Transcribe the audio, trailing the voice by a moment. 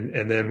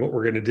And then what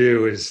we're going to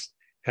do is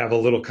have a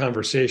little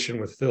conversation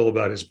with Phil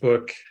about his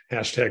book,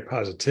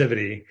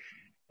 #Positivity.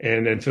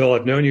 And then Phil,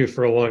 I've known you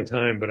for a long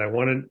time, but I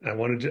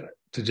wanted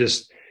to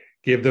just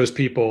give those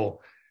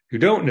people who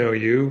don't know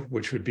you,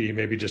 which would be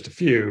maybe just a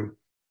few,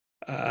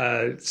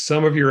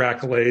 some of your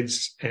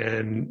accolades.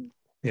 And,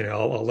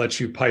 I'll let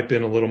you pipe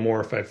in a little more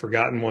if I've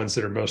forgotten ones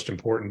that are most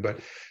important. But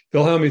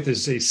Phil Hellmuth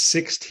is a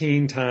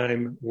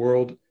 16-time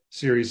World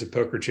Series of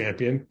Poker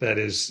champion. That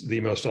is the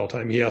most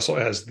all-time. He also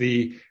has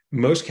the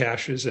most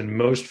cashes and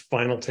most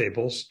final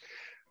tables.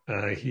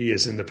 He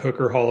is in the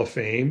Poker Hall of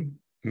Fame.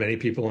 Many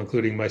people,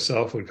 including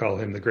myself, would call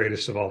him the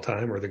greatest of all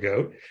time or the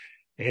GOAT.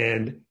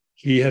 And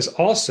he has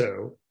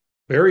also,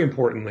 very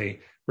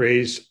importantly,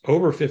 raised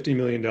over $50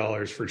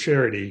 million for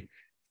charity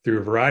through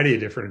a variety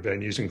of different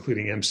venues,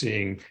 including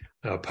emceeing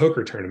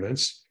poker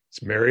tournaments.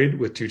 He's married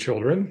with 2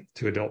 children,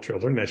 2 adult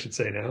children, I should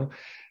say now.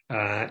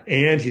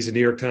 And he's a New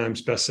York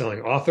Times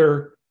bestselling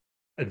author,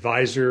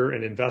 advisor,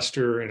 and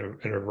investor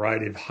in a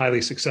variety of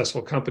highly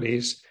successful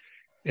companies.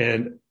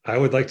 And I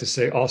would like to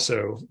say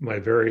also my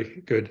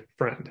very good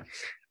friend.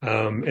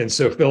 And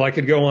so, Phil, I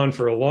could go on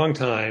for a long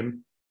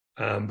time,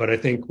 but I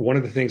think one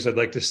of the things I'd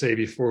like to say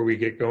before we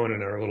get going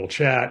in our little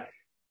chat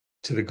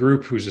to the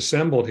group who's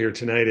assembled here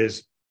tonight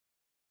is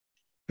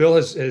Phil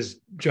has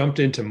jumped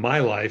into my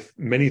life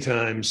many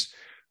times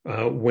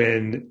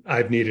when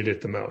I've needed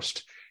it the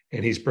most.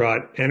 And he's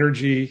brought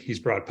energy, he's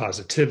brought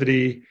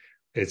positivity.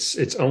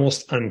 It's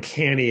almost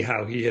uncanny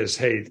how he has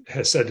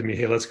said to me,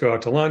 hey, let's go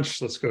out to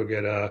lunch, let's go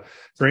get a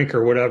drink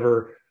or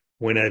whatever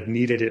when I've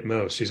needed it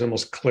most. He's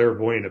almost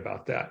clairvoyant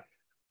about that.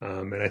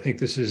 And I think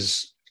this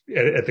is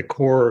at the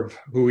core of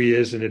who he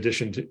is. In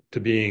addition to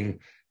being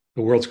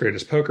the world's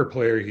greatest poker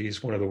player,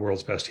 he's one of the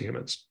world's best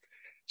humans.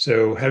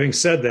 So having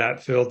said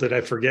that, Phil, did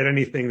I forget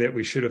anything that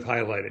we should have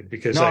highlighted?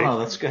 Because No,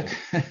 that's good.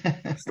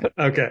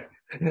 Okay.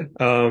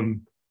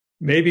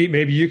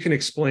 Maybe you can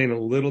explain a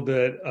little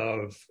bit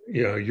of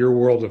your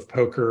world of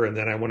poker, and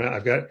then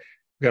I've got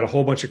a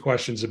whole bunch of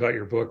questions about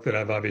your book that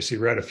I've obviously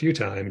read a few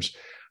times,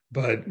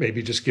 but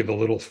maybe just give a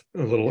little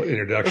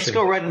introduction. Let's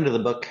go right into the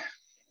book.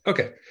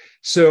 Okay,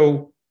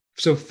 so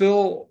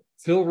Phil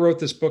wrote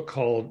this book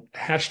called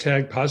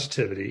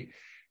 #Positivity,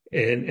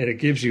 and it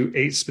gives you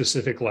 8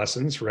 specific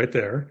lessons right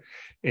there,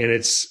 and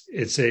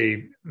it's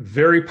a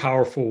very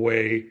powerful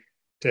way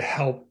to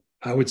help,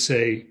 I would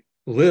say,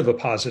 live a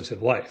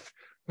positive life.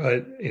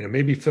 But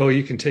maybe Phil,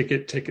 you can take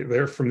it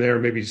there from there.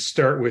 Maybe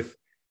start with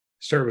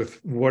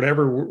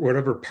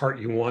whatever part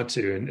you want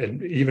to,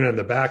 and even on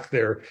the back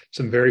there,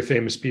 some very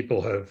famous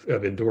people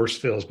have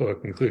endorsed Phil's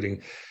book,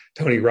 including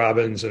Tony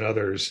Robbins and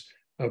others,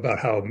 about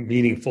how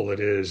meaningful it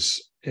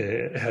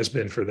has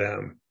been for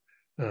them.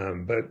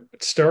 But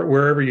start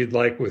wherever you'd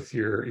like with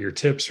your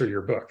tips or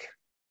your book.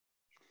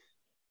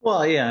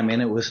 Well, yeah, I mean,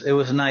 it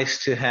was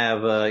nice to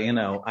have.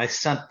 I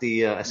sent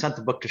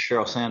the book to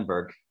Sheryl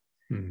Sandberg.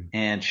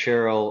 And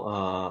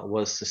Sheryl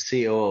was the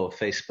COO of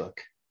Facebook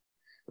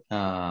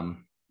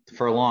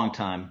for a long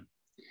time.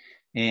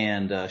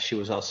 And she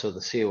was also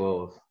the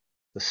COO of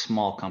the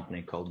small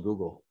company called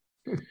Google.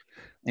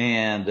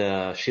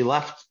 And she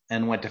left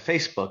and went to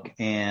Facebook.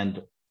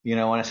 And, when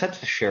I said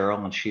to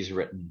Sheryl, and she's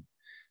written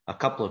a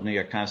couple of New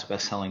York Times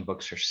bestselling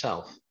books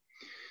herself,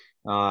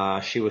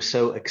 she was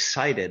so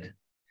excited.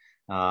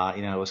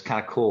 It was kind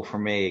of cool for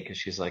me because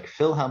she's like,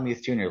 Phil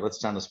Hellmuth Jr. lets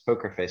down his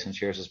poker face and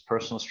shares his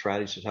personal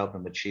strategies to help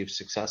him achieve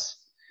success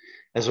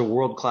as a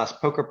world-class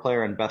poker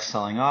player and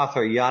best-selling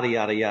author, yada,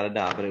 yada, yada,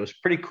 yada. But it was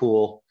pretty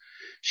cool.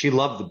 She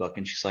loved the book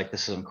and she's like,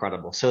 this is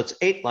incredible. So it's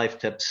 8 life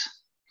tips.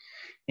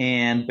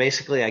 And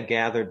basically I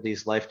gathered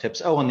these life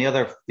tips. Oh, and the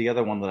other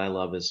one that I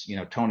love is,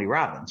 Tony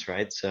Robbins,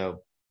 right?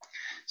 So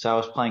I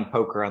was playing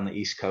poker on the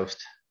East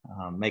Coast,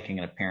 making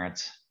an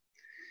appearance.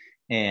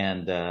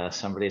 And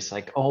somebody's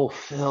like, oh,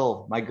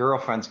 Phil, my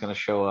girlfriend's going to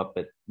show up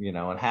in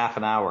half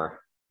an hour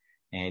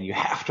and you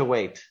have to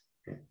wait.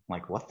 I'm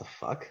like, what the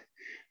fuck?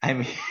 I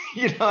mean,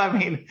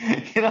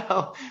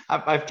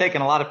 I've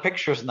taken a lot of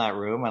pictures in that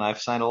room and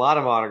I've signed a lot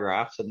of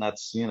autographs, and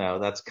that's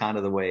kind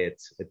of the way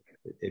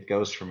it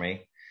goes for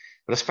me.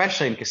 But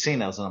especially in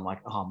casinos, and I'm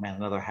like, oh man,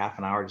 another half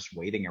an hour just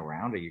waiting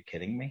around. Are you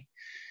kidding me?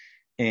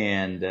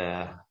 And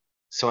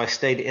so I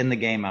stayed in the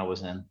game I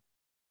was in,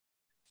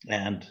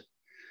 and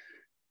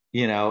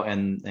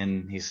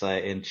and he's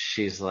like, and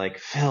she's like,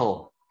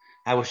 Phil,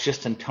 I was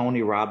just in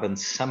Tony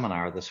Robbins'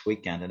 seminar this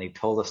weekend and he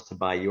told us to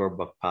buy your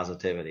book,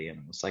 Positivity. And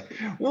it was like,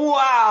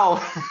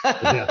 wow.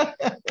 Yeah.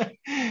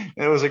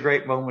 It was a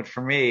great moment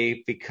for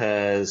me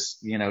because,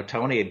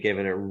 Tony had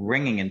given a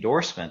ringing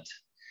endorsement.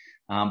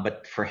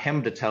 But for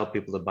him to tell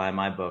people to buy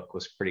my book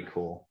was pretty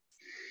cool.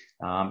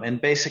 And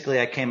basically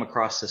I came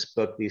across this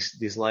book,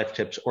 these life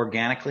tips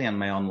organically in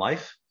my own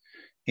life.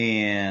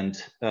 And,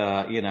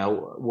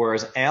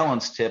 whereas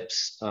Allan's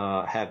tips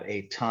have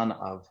a ton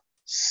of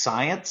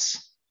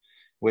science,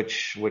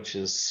 which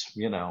is,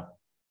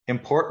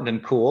 important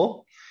and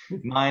cool.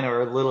 Mine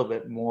are a little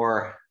bit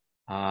more,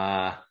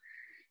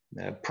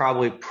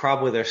 probably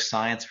there's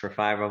science for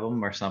 5 of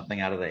them or something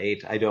out of the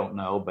 8. I don't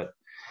know, but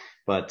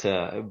But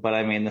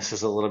I mean, this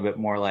is a little bit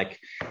more like,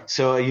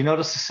 so you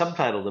notice the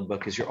subtitle of the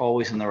book is You're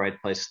Always in the Right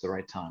Place at the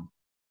Right Time.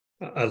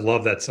 I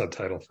love that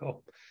subtitle,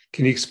 Phil.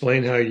 Can you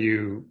explain how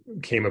you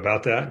came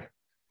about that?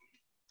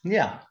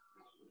 Yeah.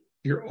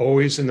 You're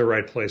always in the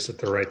right place at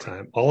the right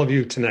time. All of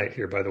you tonight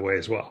here, by the way,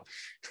 as well.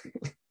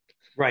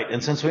 Right.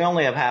 And since we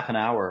only have half an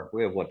hour,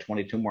 we have what,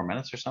 22 more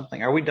minutes or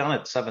something? Are we done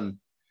at 7?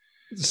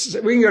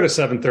 We can go to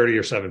 7:30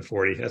 or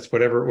 7:40. That's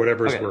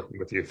whatever is Okay. working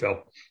with you,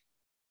 Phil.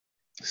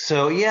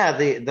 So yeah,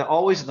 the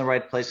always in the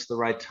right place at the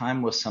right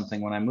time was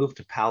something when I moved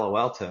to Palo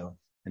Alto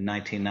in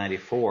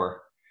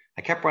 1994.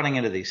 I kept running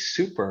into these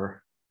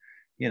super,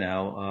 you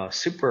know,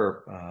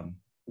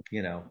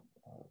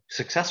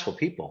 successful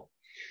people.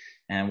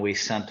 And we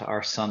sent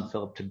our son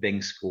Philip to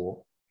Bing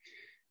School.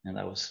 And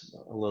that was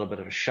a little bit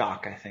of a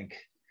shock, I think.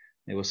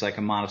 It was like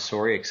a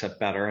Montessori, except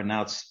better. And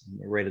now it's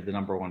rated the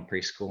 #1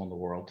 preschool in the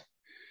world.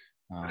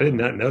 I did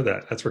not know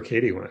that. That's where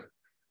Katie went.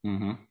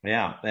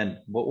 Yeah. And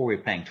what were we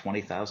paying?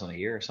 20,000 a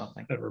year or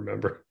something? I don't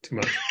remember too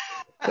much.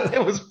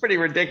 It was pretty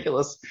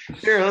ridiculous.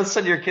 Here, let's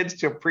send your kids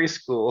to a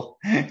preschool,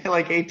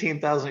 like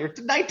 18,000 a year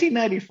to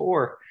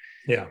 1994.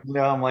 Yeah.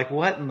 I'm like,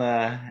 what in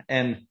the,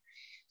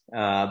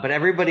 but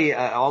everybody,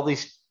 all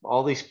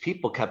these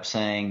people kept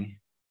saying,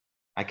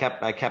 I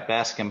kept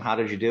asking them, how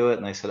did you do it?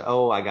 And they said,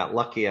 oh, I got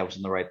lucky. I was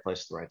in the right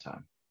place at the right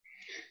time.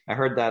 I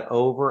heard that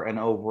over and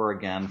over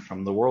again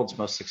from the world's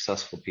most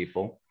successful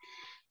people.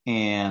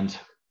 And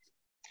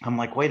I'm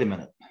like, wait a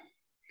minute.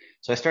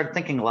 So I started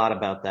thinking a lot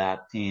about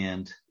that.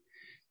 And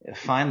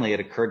finally, it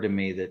occurred to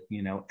me that,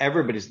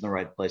 everybody's in the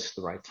right place at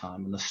the right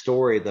time. And the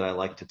story that I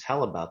like to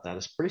tell about that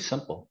is pretty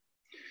simple.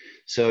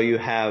 So you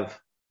have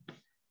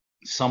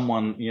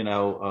someone,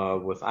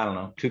 with, I don't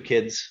know, 2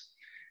 kids,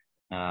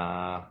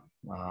 at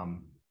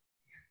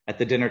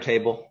the dinner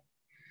table,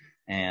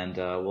 and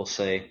we'll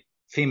say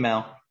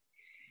female,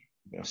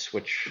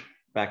 switch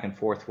back and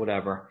forth,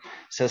 whatever,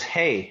 says,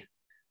 hey,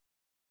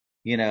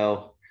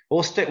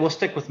 we'll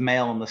stick with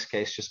male in this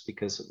case, just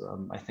because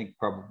I think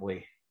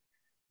probably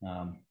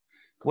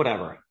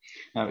whatever.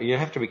 You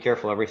have to be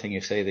careful everything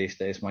you say these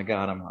days. My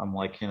God, I'm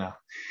like, Yeah.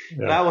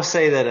 But I will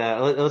say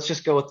that let's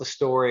just go with the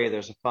story.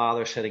 There's a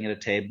father sitting at a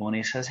table, and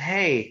he says,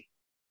 hey,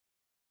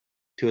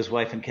 to his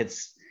wife and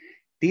kids,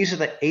 these are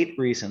the 8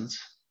 reasons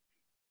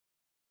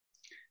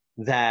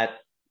that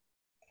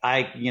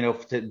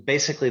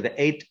basically the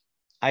 8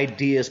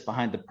 ideas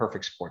behind the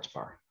perfect sports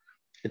bar.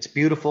 It's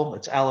beautiful,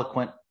 it's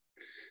eloquent,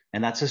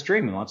 and that's his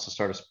dream. He wants to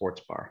start a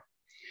sports bar.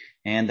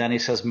 And then he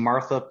says,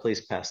 Martha,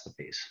 please pass the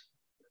peas.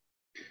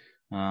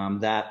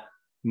 That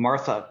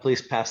Martha,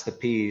 please pass the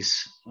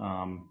peas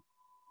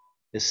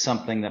is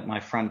something that my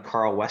friend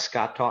Carl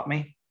Westcott taught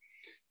me.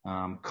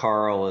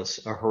 Carl is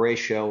a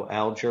Horatio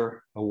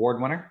Alger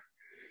Award winner,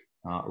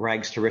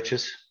 Rags to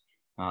Riches.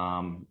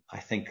 I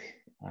think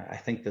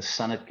the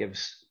Senate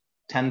gives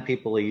 10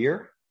 people a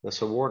year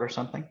this award or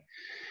something.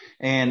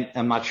 And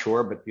I'm not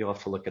sure, but you'll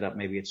have to look it up.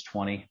 Maybe it's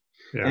 20.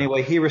 Yeah.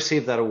 Anyway, he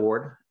received that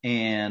award,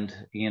 and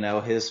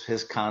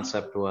his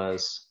concept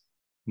was,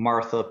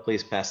 Martha,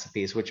 please pass the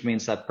peas, which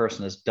means that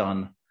person is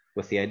done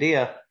with the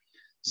idea.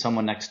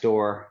 Someone next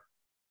door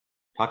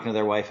talking to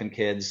their wife and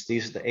kids.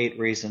 These are the 8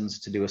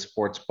 reasons to do a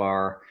sports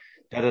bar.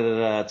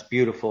 It's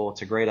beautiful.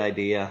 It's a great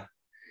idea.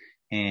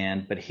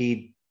 But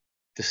he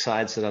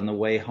decides that on the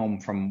way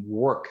home from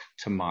work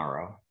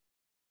tomorrow,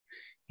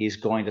 he's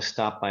going to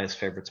stop by his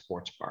favorite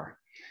sports bar.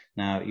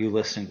 Now, you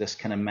listening to this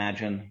can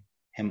imagine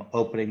him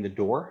opening the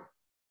door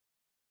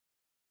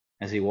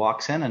as he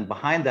walks in, and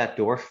behind that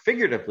door,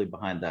 figuratively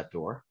behind that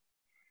door,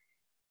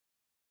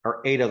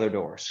 are 8 other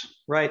doors,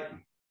 right?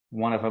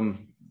 One of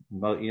them,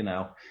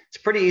 it's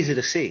pretty easy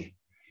to see.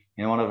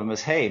 One of them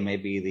is, hey,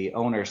 maybe the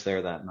owner's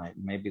there that night.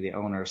 Maybe the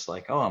owner's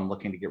like, oh, I'm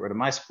looking to get rid of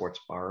my sports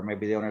bar. Or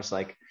maybe the owner's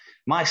like,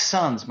 my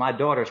sons, my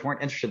daughters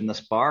weren't interested in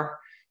this bar.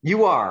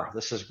 You are.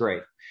 This is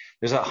great.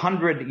 There's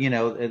 100,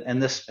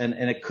 and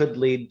it could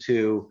lead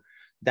to,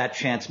 that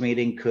chance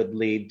meeting could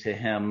lead to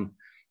him,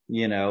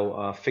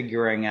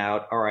 figuring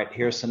out, all right,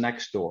 here's the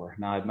next door.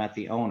 Now I've met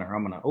the owner.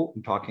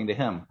 I'm talking to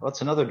him.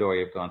 What's another door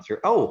you've gone through?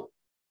 Oh,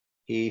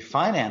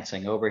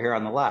 financing over here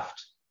on the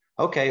left.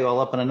 Okay, I'll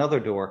open another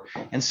door.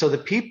 And so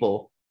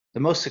the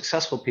most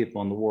successful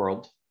people in the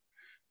world,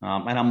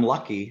 and I'm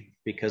lucky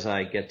because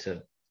I get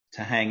to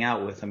hang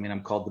out with,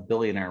 I'm called the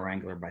billionaire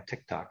wrangler by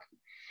TikTok,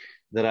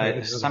 that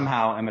I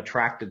somehow am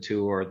attracted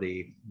to, or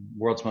the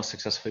world's most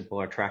successful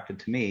people are attracted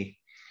to me.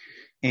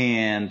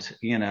 And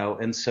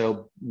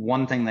so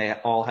one thing they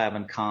all have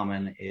in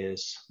common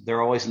is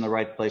they're always in the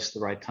right place at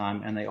the right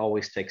time, and they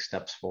always take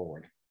steps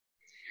forward.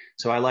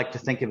 So I like to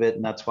think of it,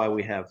 and that's why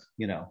we have,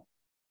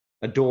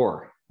 a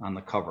door on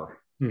the cover,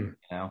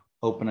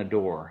 open a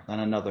door, then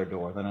another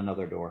door, then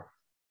another door.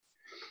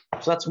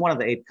 So that's one of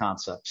the 8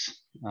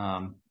 concepts.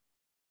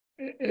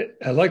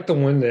 I like the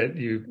one that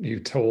you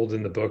told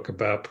in the book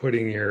about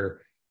putting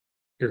your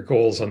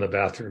goals on the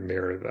bathroom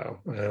mirror, though.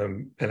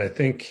 And I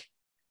think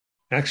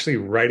actually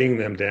writing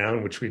them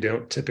down, which we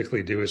don't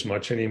typically do as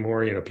much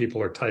anymore.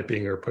 People are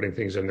typing or putting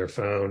things in their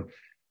phone.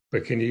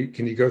 But can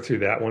you go through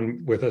that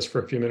one with us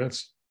for a few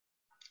minutes?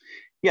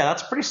 Yeah,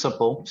 that's pretty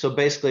simple. So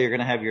basically, you're going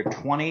to have your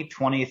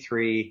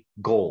 2023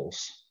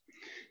 goals.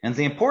 And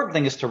the important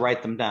thing is to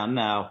write them down.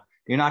 Now,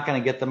 you're not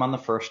going to get them on the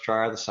first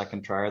try or the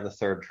second try or the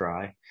third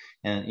try.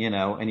 And,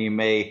 and you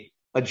may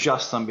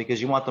adjust them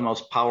because you want the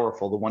most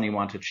powerful, the one you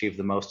want to achieve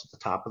the most at the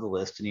top of the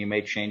list. And you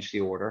may change the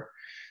order.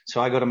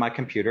 So I go to my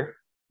computer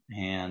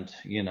and,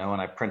 and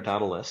I print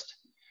out a list,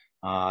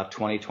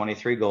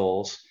 2023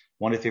 goals,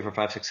 1, 2, 3, 4,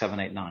 5, 6, 7,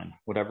 8, 9,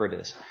 whatever it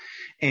is.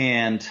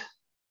 And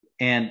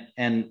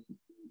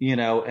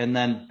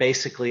then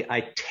basically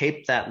I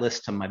tape that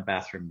list to my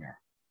bathroom mirror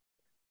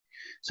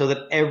so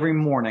that every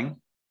morning,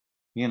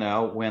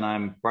 when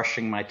I'm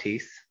brushing my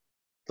teeth,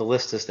 the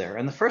list is there.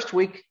 And the first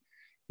week,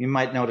 you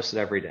might notice it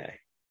every day.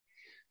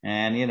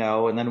 And,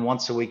 and then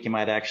once a week, you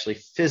might actually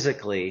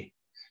physically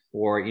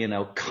or,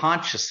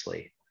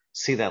 consciously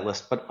see that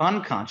list, but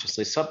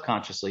unconsciously,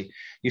 subconsciously,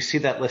 you see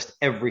that list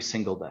every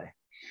single day.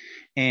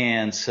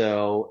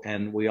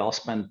 And we all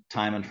spend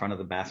time in front of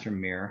the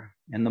bathroom mirror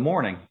in the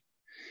morning.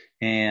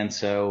 And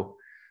so,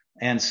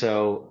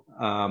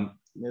 the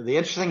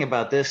interesting thing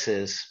about this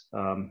is,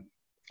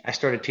 I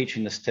started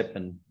teaching this tip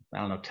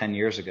 10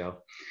 years ago.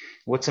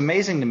 What's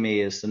amazing to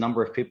me is the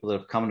number of people that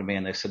have come to me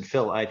and they said,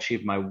 Phil, I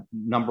achieved my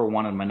number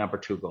 1 and my number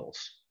 2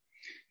 goals.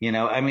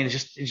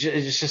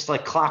 It's just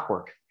like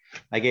clockwork.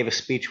 I gave a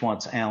speech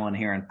once, Allan,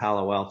 here in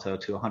Palo Alto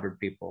to 100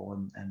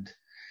 people and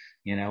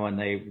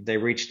they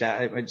reached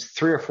out. It's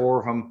 3 or 4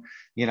 of them.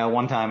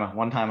 One time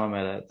I'm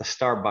at the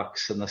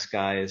Starbucks and this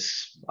guy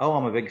is,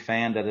 I'm a big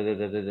fan,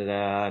 and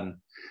I'm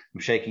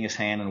shaking his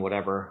hand and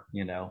whatever,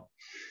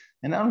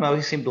 and I don't know,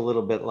 he seemed a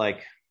little bit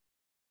like,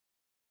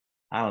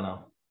 I don't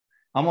know,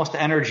 almost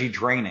energy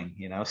draining,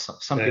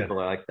 some people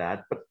are like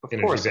that, but of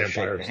energy course vampires.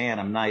 I shake the hand,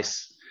 I'm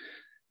nice.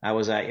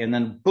 And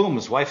then boom,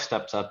 his wife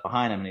steps up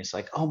behind him and he's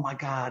like, oh my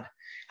God,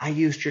 I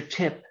used your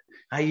tip.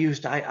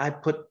 I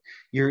put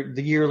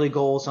the yearly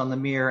goals on the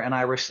mirror and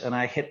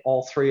I hit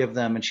all 3 of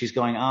them, and she's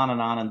going on.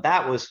 And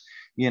that was,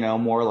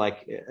 more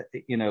like,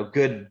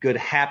 good,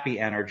 happy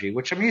energy,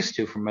 which I'm used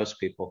to from most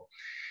people.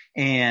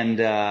 And,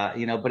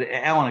 but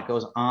Allan, it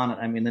goes on.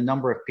 I mean, the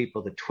number of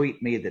people that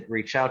tweet me, that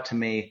reach out to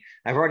me,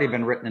 I've already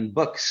been written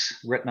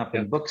up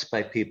in books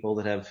by people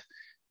that have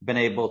been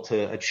able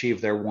to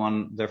achieve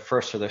their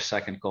first or their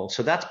second goal.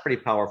 So that's pretty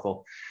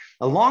powerful.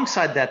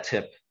 Alongside that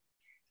tip,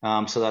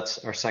 so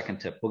that's our second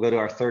tip. We'll go to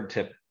our third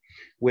tip,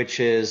 which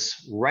is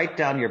write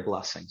down your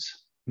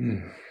blessings.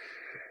 And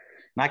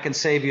I can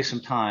save you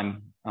some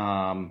time.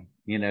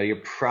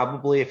 You're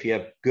probably, if you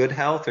have good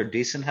health or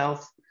decent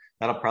health,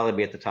 that'll probably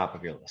be at the top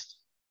of your list,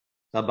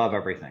 above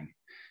everything.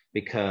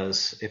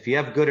 Because if you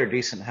have good or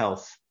decent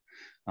health,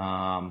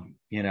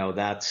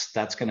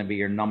 that's going to be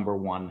your number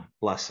 1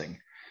 blessing.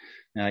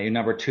 Your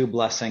number 2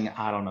 blessing,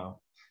 I don't know.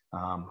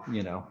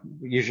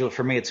 Usually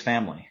for me, it's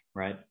family,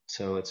 right?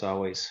 So it's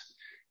always,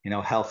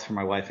 health for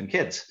my wife and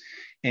kids.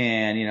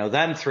 And,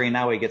 then 3,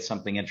 now we get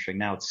something interesting.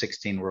 Now it's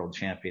 16 world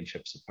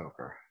championships of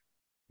poker,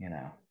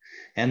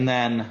 and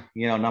then,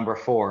 number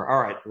 4,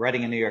 all right,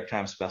 writing a New York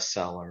Times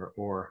bestseller,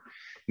 or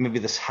maybe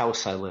this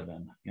house I live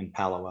in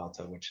Palo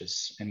Alto, which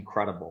is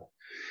incredible.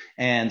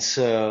 And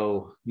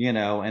so,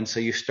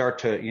 you start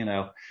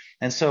to,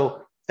 and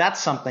so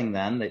that's something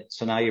then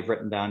so now you've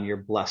written down your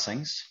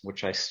blessings,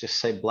 which I just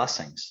say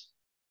blessings.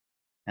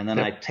 And then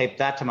I tape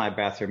that to my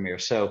bathroom mirror.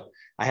 So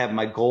I have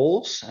my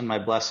goals and my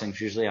blessings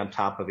usually on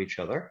top of each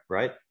other,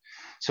 right?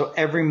 So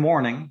every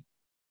morning,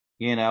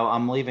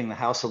 I'm leaving the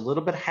house a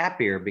little bit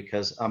happier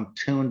because I'm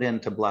tuned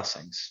into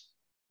blessings,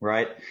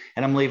 right?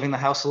 And I'm leaving the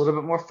house a little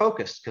bit more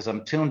focused because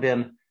I'm tuned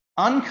in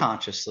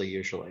unconsciously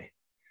usually.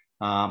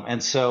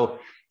 And so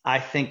I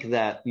think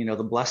that,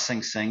 the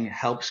blessings thing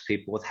helps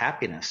people with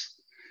happiness.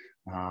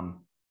 I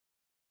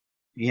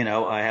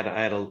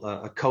had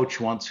a coach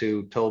once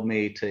who told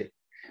me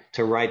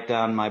to write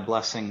down my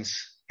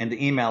blessings and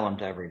to email them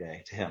every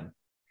day to him.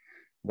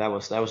 That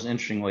was an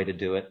interesting way to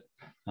do it.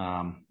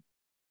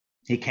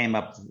 He came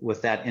up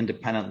with that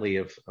independently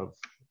of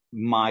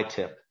my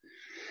tip.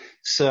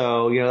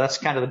 So, that's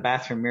kind of the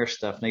bathroom mirror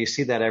stuff. Now you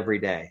see that every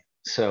day.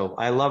 So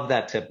I love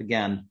that tip.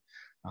 Again,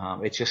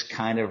 it just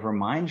kind of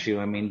reminds you,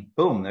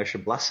 boom, there's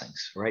your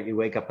blessings, right? You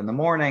wake up in the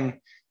morning,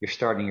 you're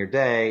starting your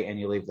day, and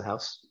you leave the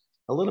house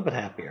a little bit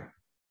happier.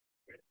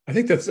 I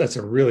think that's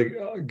a really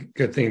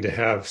good thing to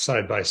have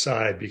side by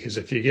side, because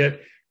if you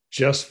get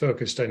just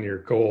focused on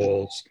your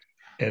goals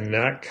and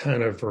not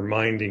kind of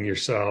reminding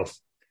yourself,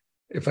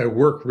 if I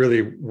work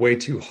really way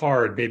too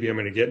hard, maybe I'm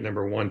going to get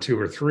number 1, 2,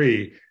 or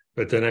 3,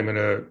 but then I'm going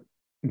to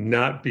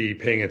not be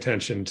paying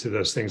attention to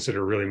those things that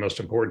are really most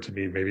important to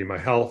me, maybe my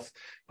health,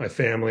 my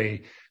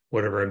family,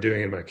 whatever I'm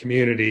doing in my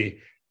community.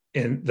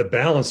 And the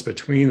balance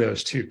between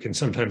those two can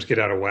sometimes get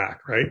out of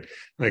whack, right?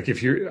 Like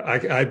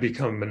I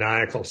become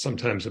maniacal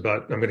sometimes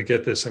about, I'm going to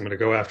get this, I'm going to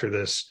go after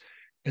this.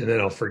 And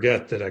then I'll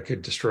forget that I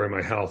could destroy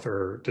my health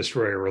or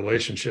destroy a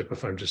relationship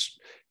if I'm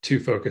just too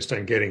focused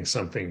on getting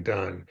something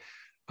done.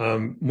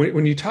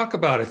 When you talk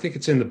about, I think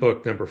it's in the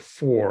book number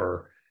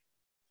 4,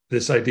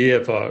 this idea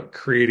of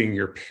creating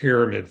your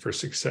pyramid for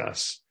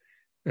success.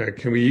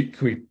 Can we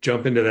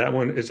jump into that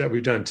one? Is that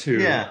we've done two,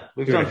 Yeah,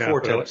 we've two and done a half,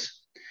 four but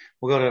tips.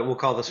 We'll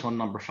call this one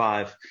number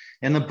 5.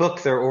 In the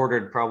book, they're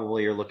ordered.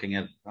 Probably you're looking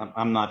at.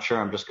 I'm not sure.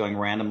 I'm just going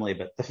randomly,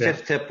 but the yeah,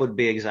 fifth tip would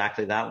be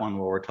exactly that one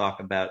where we're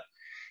talking about,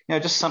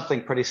 just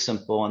something pretty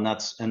simple, and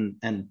that's and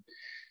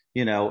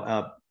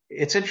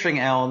it's interesting,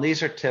 Alan.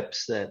 These are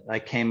tips that I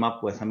came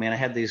up with. I mean, I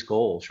had these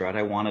goals, right?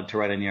 I wanted to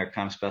write a New York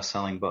Times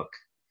best-selling book.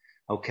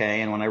 Okay,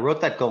 and when I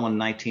wrote that goal in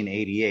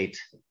 1988.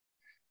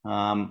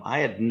 I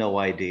had no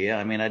idea.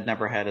 I mean, I'd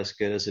never had as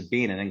good as a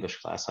B in an English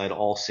class. I had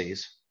all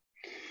C's.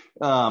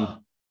 I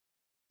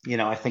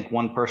think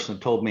one person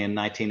told me in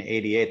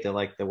 1988 they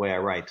liked the way I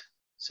write.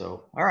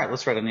 So, all right,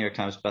 let's write a New York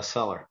Times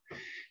bestseller.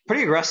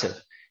 Pretty aggressive.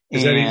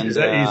 is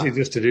that easy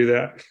just to do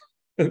that?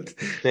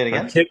 Say it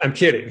again. I'm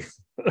kidding.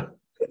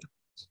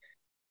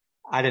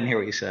 I didn't hear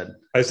what you said.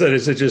 I said,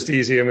 is it just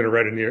easy? I'm going to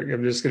write a New York.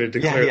 I'm just going to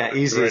declare. Yeah,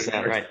 easy is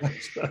that, right?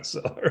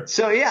 Bestseller.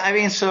 So yeah, I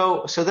mean,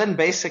 so then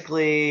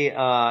basically,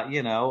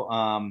 I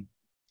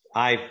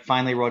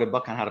finally wrote a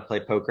book on how to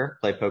play poker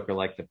like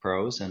the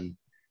pros, and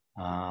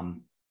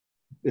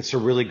it's a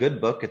really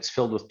good book. It's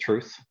filled with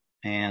truth.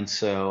 And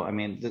so, I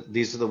mean,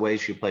 these are the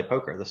ways you play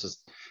poker. This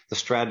is the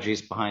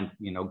strategies behind,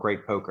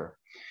 great poker.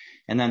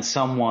 And then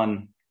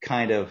someone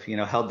kind of,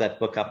 held that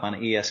book up on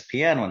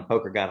ESPN when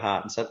poker got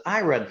hot and said,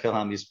 I read Phil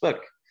Hellmuth's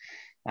book.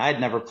 I'd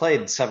never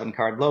played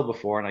 7-card low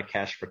before, and I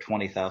cashed for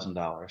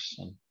 $20,000.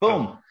 And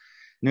boom,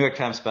 New York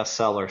Times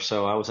bestseller.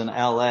 So I was in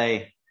LA.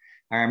 I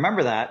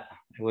remember that.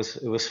 It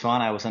was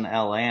fun. I was in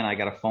LA and I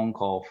got a phone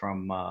call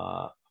from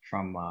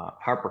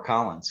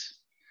HarperCollins.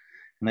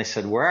 And they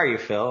said, where are you,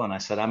 Phil? And I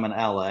said, I'm in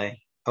LA.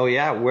 Oh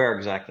yeah, where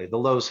exactly? The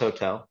Lowe's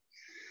Hotel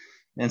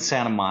in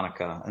Santa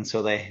Monica. And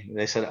so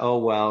they said, oh,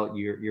 well,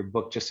 your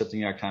book just hit the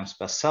New York Times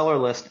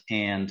bestseller list,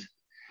 and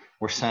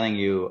we're sending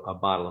you a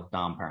bottle of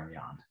Dom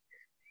Perignon.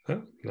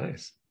 Oh,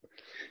 nice.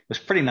 It was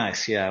pretty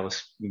nice. Yeah, I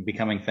was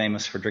becoming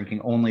famous for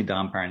drinking only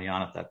Dom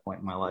Perignon at that point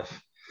in my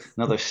life.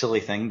 Another silly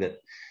thing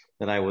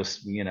that I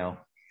was, I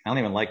don't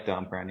even like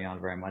Dom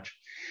Perignon very much.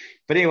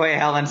 But anyway,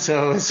 Allan,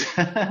 so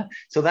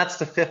that's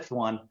the fifth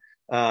one.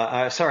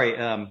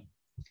 The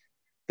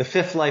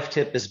fifth life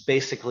tip is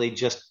basically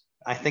just,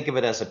 I think of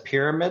it as a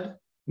pyramid.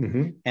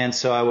 Mm-hmm. And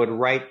so I would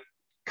write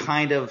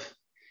kind of,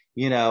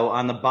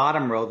 on the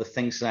bottom row, the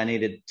things that I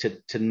needed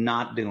to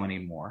not do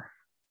anymore.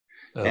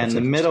 Oh, and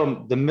the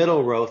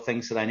middle row,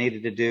 things that I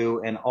needed to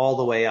do, and all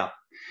the way up.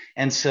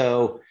 And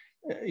so,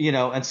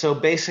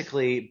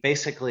 basically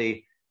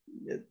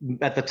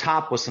at the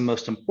top was the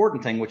most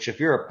important thing, which if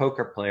you're a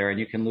poker player and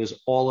you can lose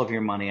all of your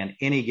money on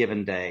any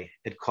given day,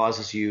 it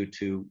causes you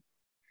to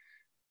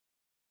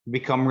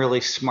become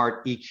really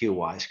smart EQ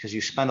wise, because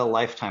you spend a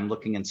lifetime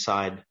looking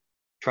inside,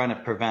 trying to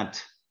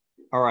prevent,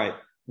 all right,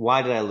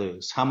 why did I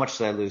lose? How much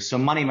did I lose? So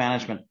money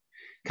management,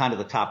 kind of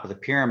the top of the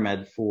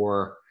pyramid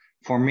for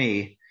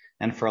me.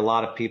 And for a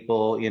lot of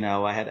people,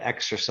 I had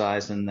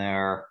exercise in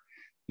there,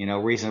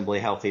 reasonably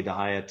healthy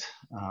diet,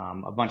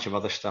 a bunch of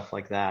other stuff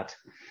like that.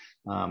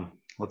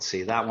 Let's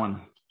see that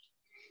one.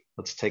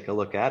 Let's take a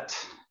look at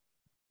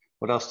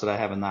what else did I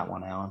have in that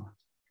one, Allan?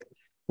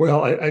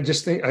 Well, I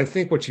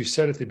think what you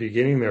said at the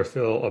beginning there,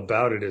 Phil,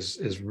 about it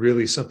is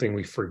really something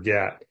we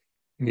forget.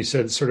 And you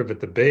said sort of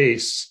at the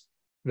base,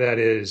 that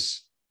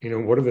is,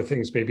 what are the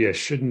things maybe I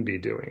shouldn't be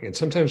doing? And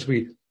sometimes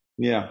we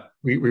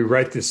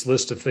write this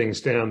list of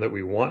things down that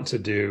we want to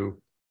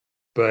do,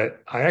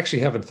 but I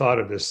actually haven't thought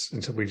of this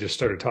until we just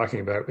started talking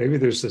about it. Maybe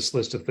there's this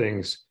list of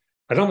things.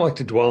 I don't like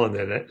to dwell on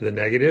the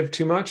negative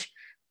too much,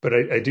 but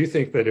I do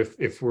think that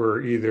if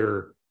we're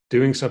either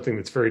doing something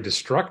that's very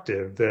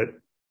destructive, that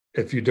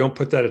if you don't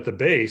put that at the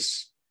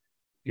base,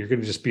 you're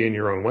going to just be in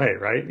your own way,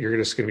 right? You're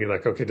just going to be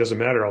like, okay, it doesn't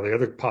matter all the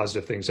other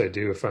positive things I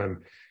do if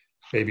I'm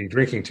maybe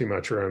drinking too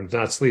much, or I'm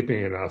not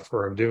sleeping enough,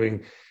 or I'm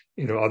doing,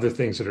 other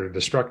things that are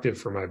destructive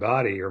for my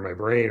body or my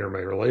brain or my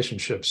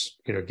relationships.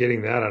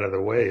 Getting that out of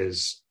the way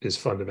is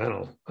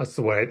fundamental. That's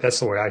the way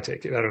I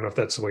take it. I don't know if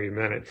that's the way you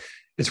meant it.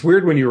 It's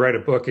weird when you write a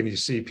book and you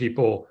see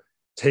people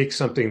take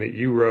something that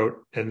you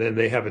wrote and then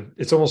they have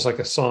it's almost like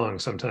a song.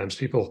 Sometimes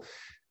people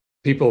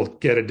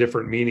get a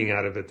different meaning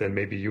out of it than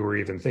maybe you were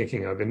even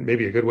thinking of, in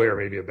maybe a good way or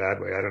maybe a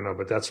bad way. I don't know,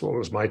 but that's what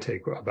was my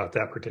take about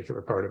that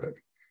particular part of it.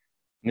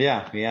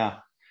 Yeah.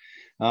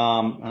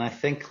 And I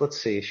think, let's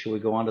see, should we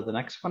go on to the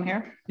next one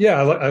here?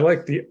 Yeah, I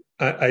like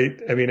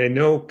I mean, I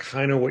know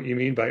kind of what you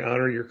mean by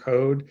honor your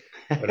code,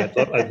 but in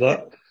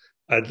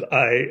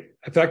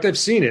fact, I've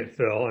seen it,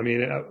 Phil. I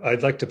mean,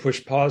 I'd like to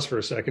push pause for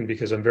a second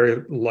because I'm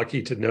very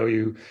lucky to know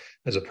you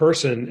as a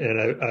person.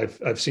 And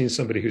I've seen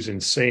somebody who's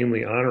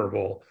insanely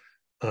honorable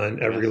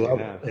on every level.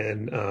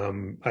 And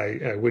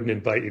I wouldn't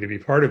invite you to be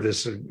part of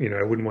this. I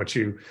wouldn't want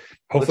you.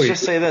 Hopefully,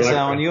 let's just say this,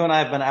 Allan. You and I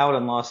have been out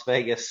in Las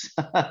Vegas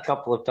a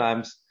couple of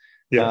times,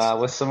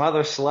 with some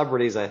other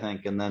celebrities, I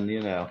think, and then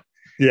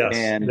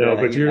Yes,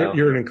 but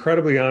you're an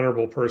incredibly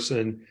honorable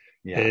person,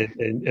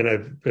 and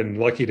I've been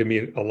lucky to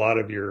meet a lot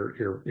of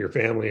your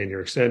family and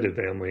your extended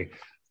family,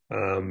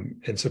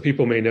 and so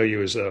people may know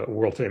you as a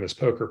world famous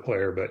poker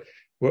player. But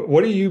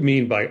what do you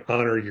mean by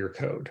honor your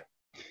code?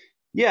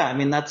 Yeah, I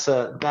mean that's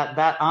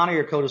that honor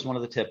your code is one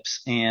of the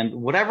tips, and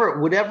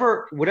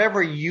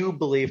whatever you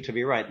believe to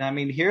be right. Now, I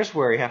mean, here's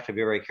where you have to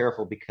be very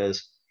careful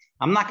because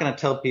I'm not going to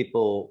tell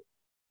people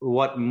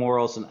what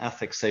morals and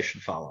ethics they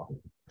should follow.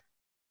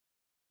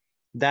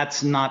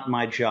 That's not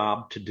my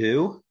job to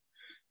do.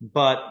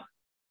 But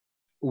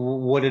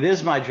what it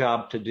is my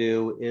job to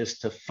do is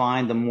to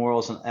find the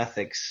morals and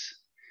ethics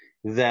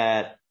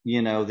that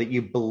that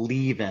you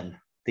believe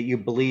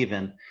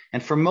in,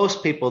 and for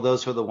most people,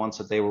 those are the ones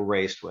that they were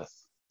raised with.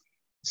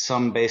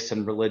 Some based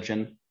in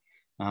religion.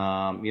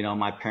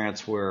 My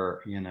parents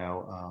were,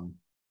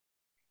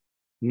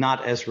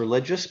 not as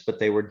religious, but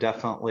they were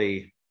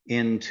definitely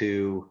you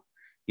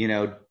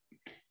know,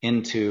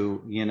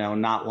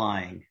 not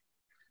lying,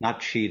 not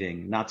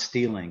cheating, not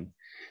stealing,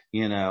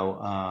 you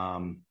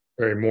know.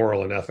 Very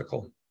moral and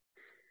ethical.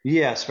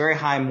 Yes, very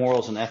high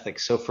morals and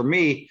ethics. So for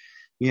me,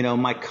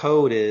 my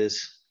code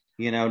is,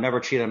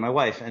 never cheat on my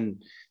wife.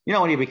 And,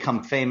 when you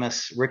become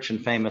famous, rich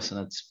and famous,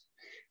 and it's,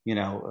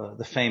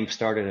 the fame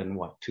started in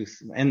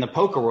in the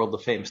poker world, the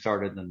fame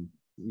started in,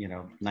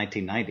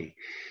 1990.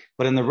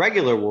 But in the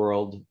regular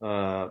world,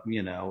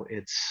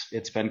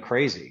 it's been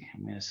crazy. I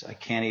mean, I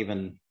can't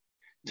even,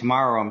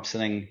 tomorrow I'm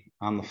sitting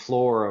on the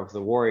floor of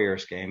the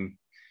Warriors game.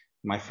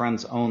 My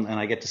friends own, and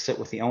I get to sit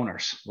with the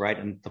owners, right?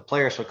 And the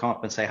players will come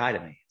up and say hi to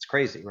me. It's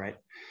crazy, right?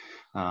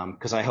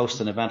 Because I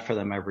host an event for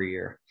them every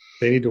year.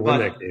 They need to win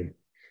that game.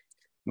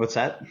 What's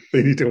that?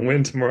 They need to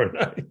win tomorrow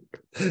night.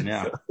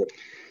 Yeah.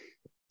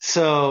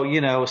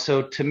 So,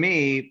 so to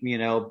me,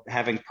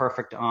 having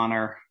perfect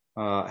honor,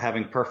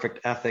 having perfect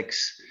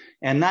ethics,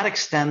 and that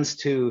extends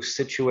to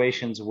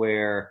situations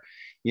where,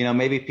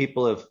 maybe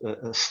people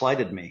have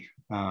slighted me.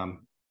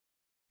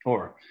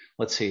 Or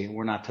let's see,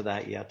 we're not to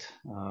that yet.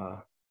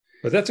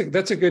 But that's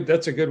a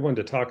good one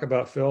to talk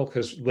about, Phil,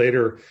 because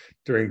later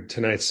during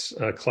tonight's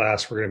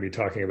class, we're going to be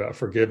talking about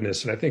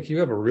forgiveness. And I think you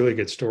have a really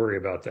good story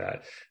about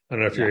that. I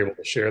don't know if you're able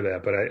to share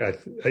that,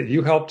 but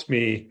you helped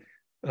me.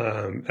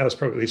 That was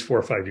probably at least 4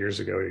 or 5 years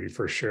ago. You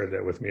first shared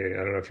that with me. I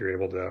don't know if you're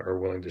able to or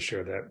willing to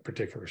share that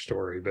particular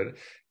story, but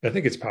I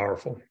think it's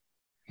powerful.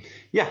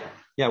 Yeah.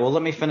 Yeah. Well,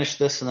 let me finish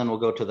this and then we'll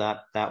go to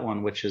that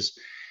one, which is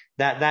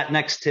that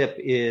next tip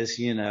is,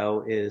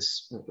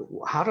 is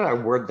how did I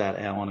word that,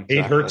 Alan? Exactly?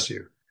 Hate hurts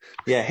you.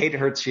 Yeah, hate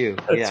hurts you.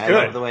 That's I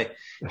good. love the way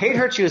hate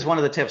hurts you is one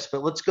of the tips,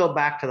 but let's go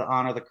back to the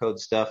honor the code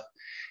stuff.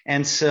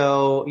 And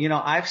so,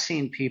 I've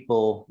seen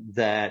people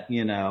that,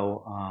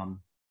 and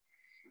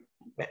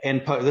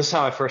this is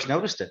how I first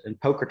noticed it in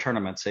poker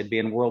tournaments. They'd be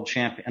in world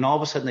champion and all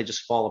of a sudden they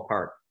just fall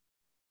apart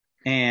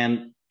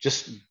and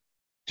just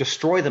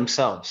destroy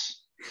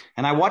themselves.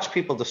 And I watch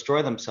people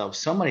destroy themselves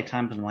so many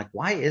times. And I'm like,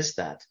 why is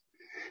that?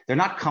 They're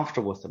not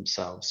comfortable with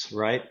themselves,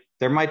 right?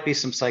 There might be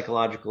some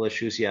psychological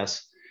issues.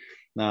 Yes.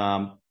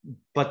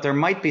 But there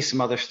might be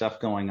some other stuff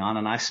going on.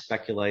 And I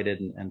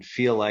speculated and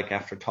feel like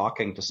after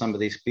talking to some of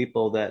these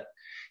people that,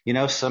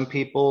 some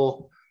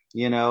people,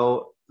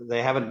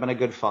 they haven't been a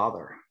good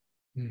father.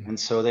 And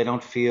so they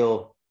don't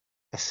feel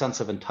a sense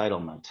of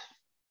entitlement.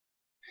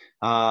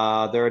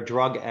 They're a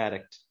drug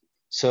addict,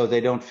 so they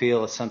don't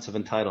feel a sense of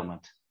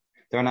entitlement.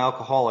 They're an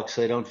alcoholic,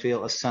 so they don't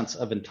feel a sense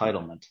of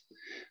entitlement.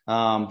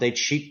 They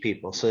cheat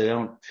people, so they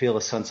don't feel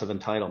a sense of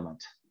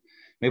entitlement.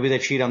 Maybe they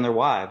cheat on their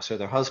wives or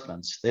their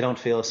husbands. They don't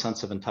feel a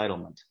sense of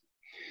entitlement.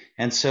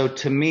 And so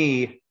to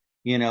me,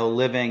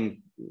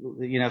 living,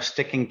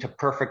 sticking to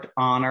perfect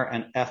honor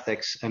and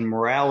ethics and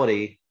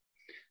morality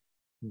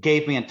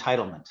gave me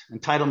entitlement.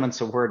 Entitlement's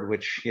a word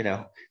which,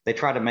 they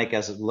try to make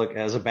look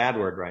as a bad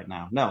word right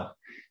now. No,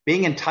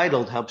 being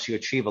entitled helps you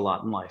achieve a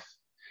lot in life.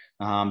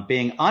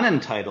 Being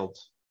unentitled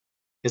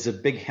is a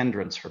big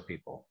hindrance for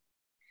people.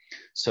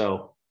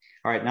 So,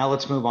 all right, now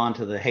let's move on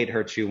to the hate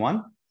hurts you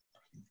one.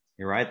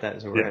 You're right.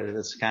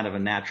 That's kind of a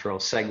natural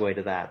segue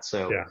to that.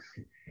 So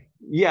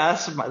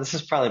this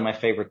is probably my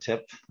favorite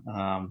tip.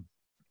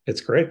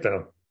 It's great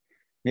though.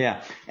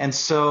 Yeah. And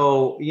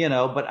so,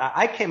 but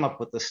I came up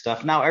with this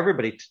stuff. Now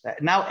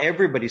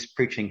everybody's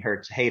preaching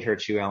hate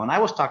hurts you, Alan. I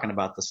was talking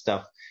about this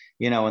stuff,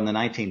 in the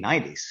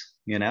 1990s,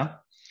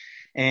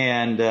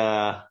 and,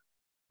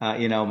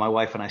 my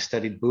wife and I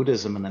studied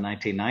Buddhism in the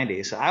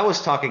 1990s. I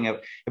was talking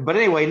but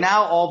anyway,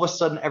 now all of a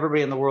sudden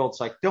everybody in the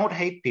world's like, don't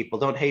hate people.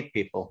 Don't hate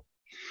people.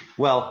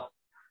 Well,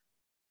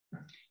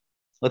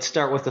 let's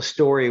start with a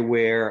story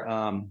where,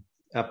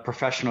 a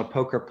professional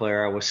poker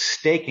player, I was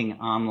staking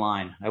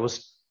online. I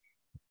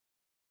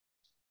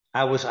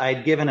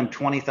had given him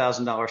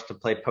 $20,000 to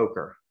play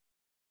poker.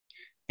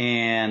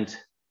 And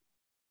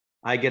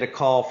I get a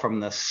call from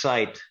the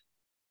site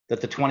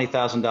that the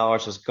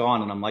 $20,000 is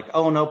gone. And I'm like,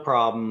 oh, no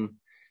problem.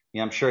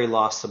 I'm sure he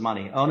lost some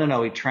money. Oh,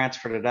 no, he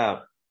transferred it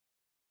out.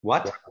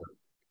 What? Wow.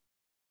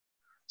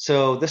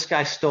 So this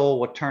guy stole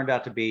what turned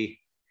out to be,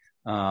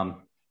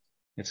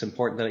 it's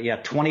important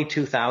that,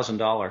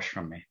 $22,000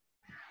 from me.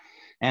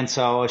 And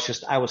so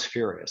I was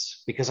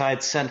furious because I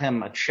had sent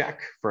him a check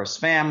for his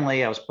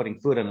family. I was putting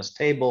food on his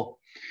table.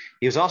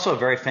 He was also a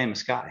very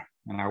famous guy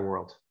in our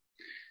world.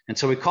 And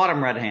so we caught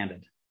him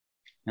red-handed.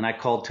 And I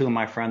called two of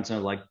my friends and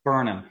they're like,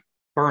 burn him.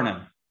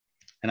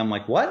 And I'm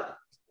like, what?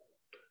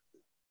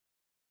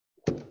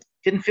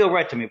 Didn't feel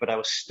right to me, but I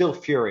was still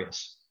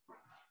furious.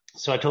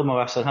 So I told my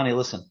wife, I said, honey,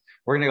 listen,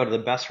 we're going to go to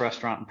the best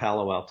restaurant in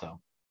Palo Alto.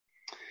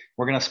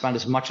 We're going to spend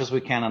as much as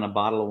we can on a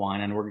bottle of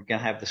wine, and we're going to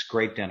have this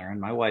great dinner.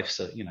 And my wife's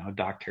a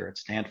doctor at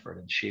Stanford,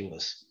 and she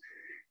was,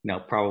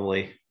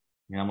 probably,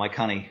 I'm like,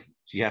 honey,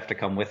 you have to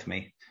come with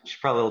me. She's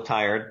probably a little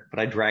tired, but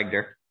I dragged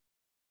her.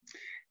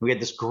 We had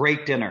this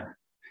great dinner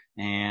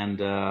and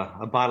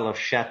a bottle of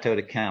Chateau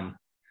de Chem.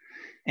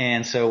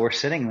 And so we're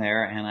sitting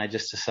there, and I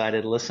just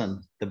decided,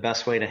 listen, the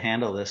best way to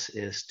handle this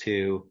is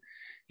to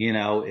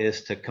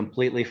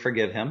completely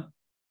forgive him.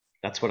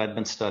 That's what I've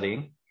been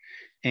studying.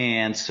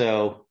 And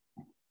so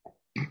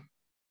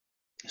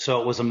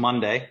it was a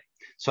Monday.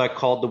 So I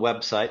called the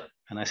website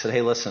and I said,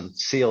 hey, listen,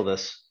 seal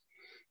this.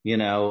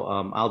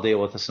 I'll deal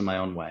with this in my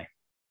own way.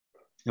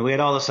 And we had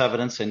all this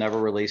evidence they never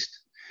released.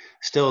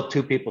 Still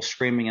 2 people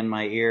screaming in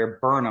my ear,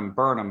 burn them,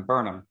 burn them,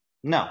 burn them.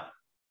 No.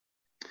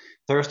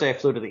 Thursday, I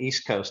flew to the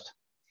East Coast.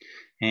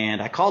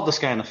 And I called this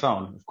guy on the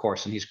phone, of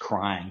course, and he's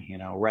crying,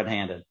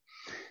 red-handed.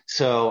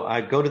 So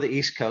I go to the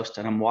East Coast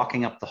and I'm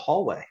walking up the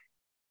hallway.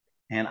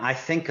 And I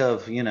think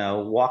of,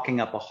 walking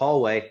up a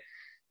hallway.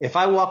 If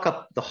I walk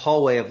up the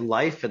hallway of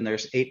life and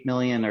there's 8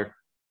 million or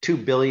 2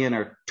 billion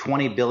or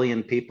 20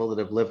 billion people that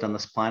have lived on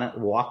this planet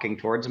walking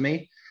towards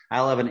me,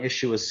 I'll have an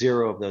issue with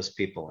 0 of those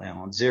people,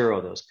 Allan, 0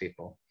 of those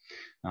people.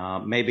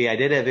 Maybe I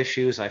did have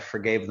issues. I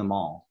forgave them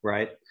all,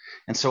 right?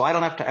 And so I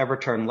don't have to ever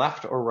turn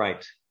left or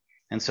right.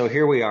 And so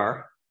here we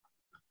are,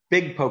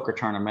 big poker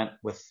tournament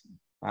with,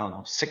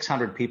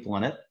 600 people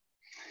in it.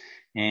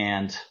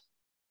 And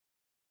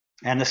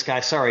this guy,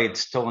 sorry, he'd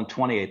stolen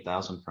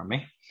 28,000 from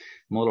me.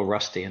 I'm a little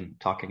rusty in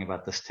talking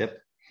about this tip.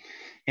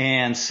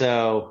 And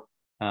so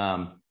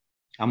I'm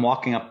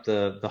walking up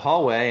the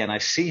hallway and I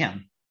see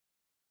him.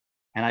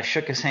 And I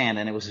shook his hand,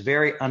 and it was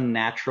very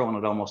unnatural, and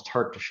it almost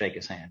hurt to shake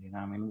his hand.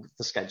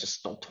 This guy just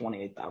stole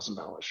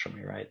 $28,000 from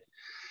me, right?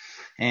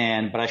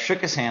 But I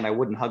shook his hand. I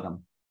wouldn't hug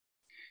him.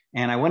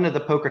 And I went to the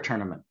poker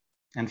tournament.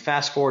 And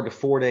fast forward to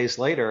 4 days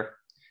later,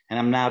 and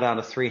I'm now down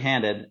to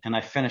 3-handed, and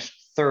I finished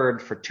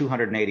 3rd for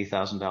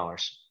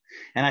 $280,000.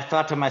 And I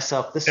thought to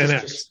myself, this is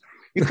just,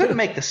 you couldn't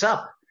make this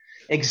up.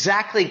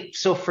 Exactly.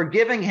 So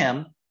forgiving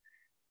him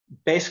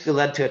basically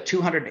led to a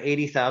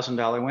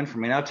 $280,000 win for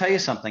me. And I'll tell you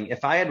something.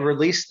 If I had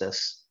released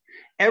this,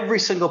 every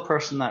single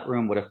person in that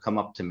room would have come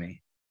up to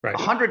me. Right.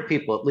 100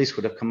 people at least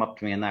would have come up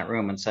to me in that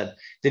room and said,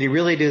 did he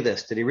really do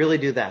this? Did he really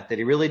do that? Did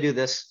he really do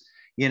this?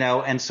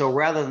 And so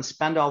rather than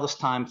spend all this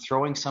time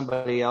throwing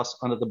somebody else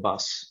under the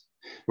bus,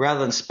 rather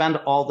than spend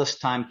all this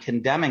time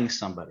condemning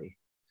somebody,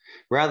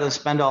 rather than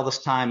spend all this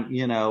time,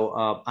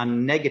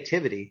 on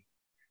negativity,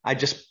 I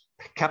just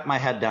kept my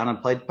head down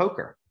and played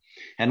poker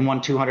and won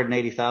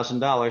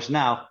 $280,000.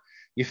 Now,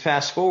 you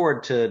fast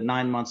forward to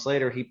 9 months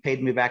later, he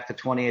paid me back the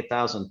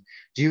 $28,000.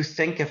 Do you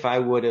think if I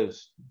would have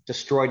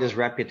destroyed his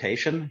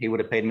reputation, he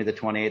would have paid me the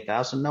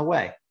 $28,000? No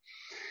way.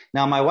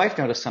 Now, my wife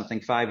noticed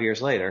something 5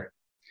 years later.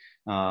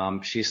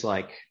 She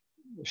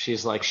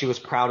was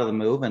proud of the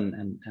move,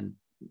 and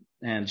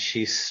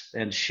she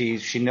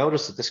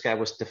noticed that this guy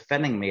was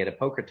defending me at a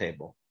poker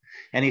table,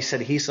 and he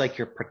said, he's like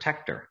your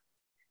protector.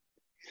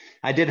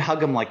 I did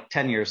hug him like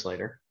 10 years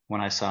later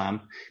when I saw him,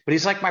 but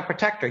he's like my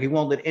protector. He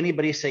won't let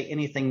anybody say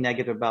anything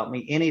negative about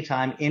me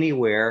anytime,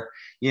 anywhere,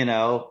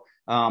 and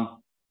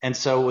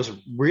so it was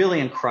really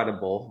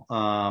incredible,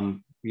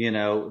 to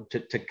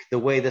the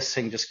way this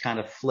thing just kind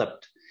of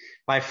flipped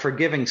by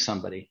forgiving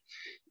somebody.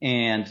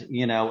 And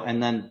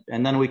then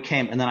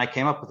I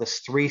came up with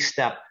this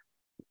 3-step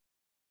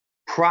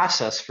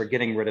process for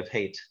getting rid of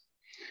hate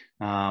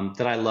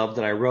that I love,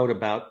 that I wrote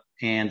about,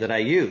 and that I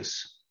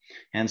use.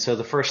 And so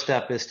the first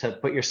step is to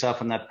put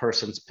yourself in that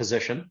person's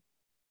position.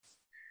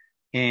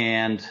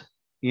 And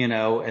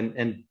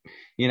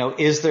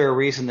is there a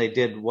reason they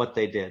did what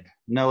they did?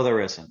 No,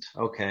 there isn't.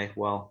 Okay,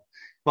 well,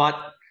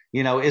 but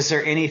is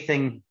there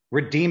anything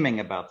redeeming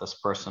about this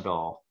person at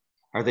all?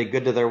 Are they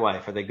good to their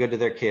wife? Are they good to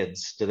their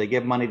kids? Do they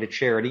give money to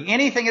charity?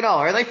 Anything at all?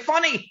 Are they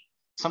funny?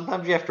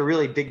 Sometimes you have to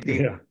really dig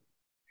deep. Yeah.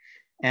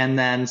 And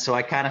then, so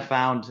I kind of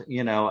found,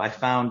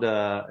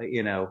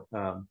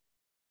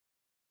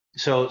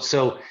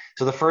 so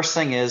the first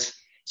thing is,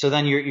 so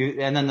then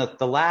and then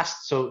the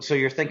last, so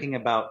you're thinking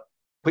about,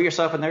 put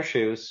yourself in their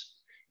shoes.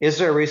 Is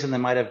there a reason they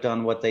might have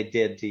done what they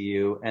did to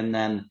you? And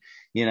then,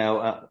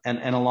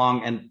 and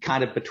along, and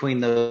kind of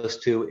between those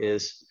two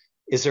is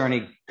there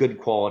any good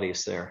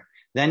qualities there?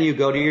 Then you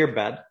go to your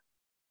bed,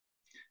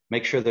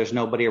 make sure there's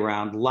nobody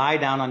around, lie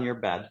down on your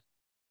bed.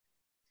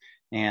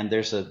 And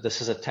this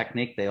is a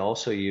technique they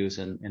also use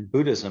in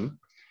Buddhism.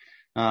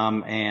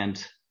 And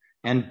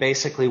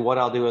basically what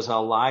I'll do is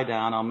I'll lie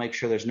down, I'll make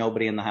sure there's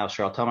nobody in the house,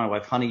 or I'll tell my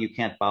wife, honey, you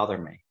can't bother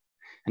me.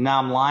 And now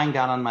I'm lying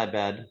down on my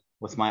bed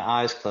with my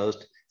eyes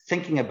closed,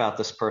 thinking about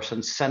this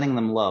person, sending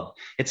them love.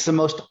 It's the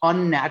most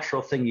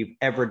unnatural thing you've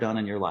ever done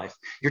in your life.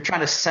 You're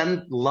trying to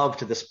send love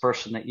to this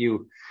person that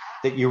you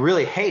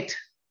really hate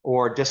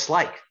or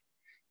dislike.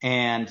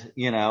 And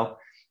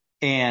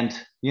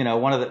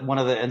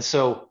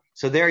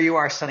so there you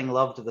are, sending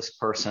love to this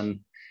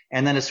person.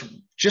 And then it's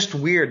just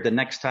weird the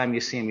next time you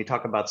see him, you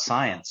talk about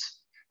science.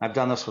 I've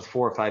done this with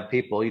 4 or 5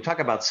 people. You talk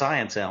about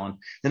science, Allan.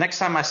 The next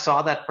time I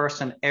saw that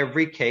person,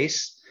 every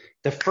case,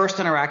 the first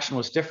interaction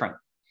was different.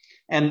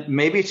 And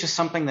maybe it's just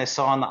something they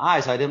saw in the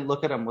eyes. I didn't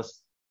look at them with,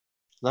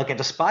 like I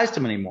despised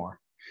them anymore.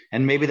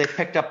 And maybe they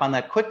picked up on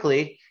that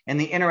quickly and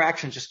the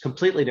interaction is just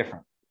completely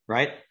different,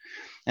 right?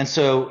 And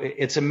so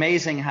it's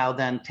amazing how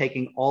then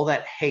taking all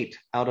that hate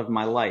out of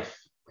my life,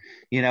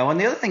 and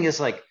the other thing is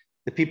like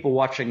the people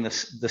watching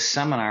this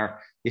seminar,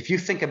 if you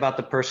think about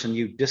the person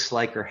you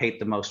dislike or hate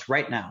the most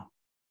right now,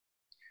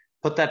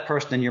 put that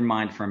person in your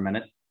mind for a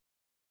minute.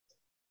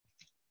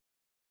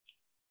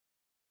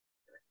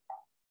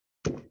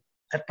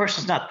 That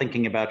person's not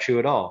thinking about you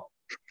at all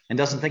and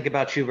doesn't think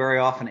about you very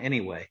often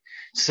anyway.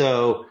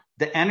 So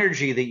the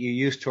energy that you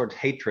use towards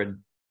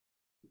hatred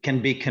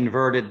can be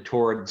converted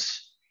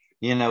towards,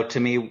 to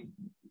me,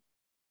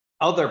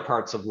 other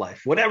parts of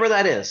life, whatever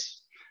that is.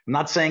 I'm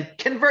not saying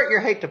convert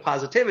your hate to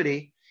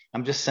positivity.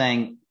 I'm just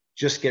saying,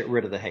 just get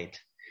rid of the hate.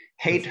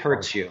 Hate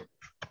hurts you.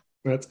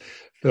 That's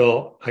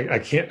Phil. I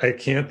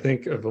can't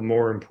think of a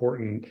more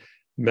important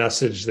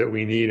message that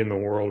we need in the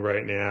world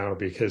right now,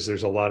 because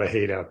there's a lot of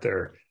hate out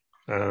there.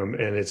 And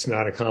it's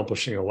not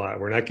accomplishing a lot.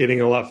 We're not getting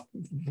a lot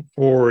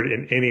forward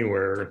in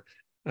anywhere.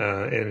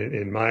 And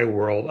in my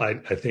world, I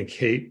think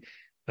hate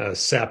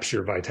saps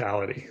your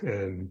vitality.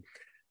 And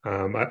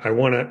I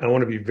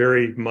want to be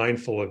very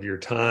mindful of your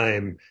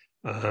time.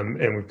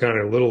 And we've gone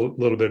a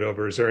little bit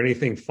over. Is there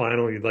anything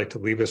final you'd like to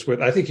leave us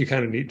with? I think you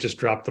kind of need just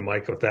drop the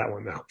mic with that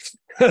one now.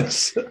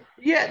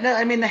 Yeah, no,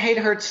 I mean, the hate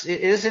hurts.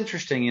 It is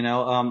interesting.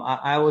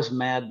 I was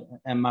mad,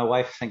 and my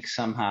wife thinks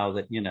somehow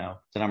that,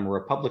 that I'm a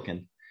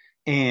Republican.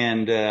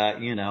 And,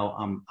 I'm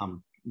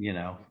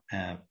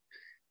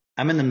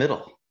in the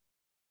middle,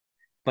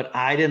 but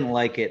I didn't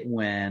like it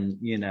when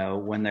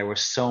there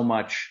was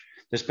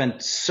there's been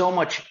so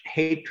much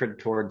hatred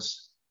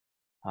towards,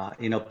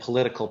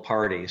 political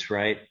parties.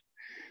 Right.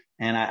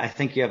 And I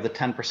think you have the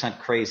 10%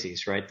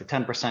 crazies, right? The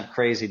 10%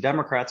 crazy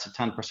Democrats, the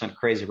 10%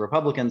 crazy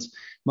Republicans.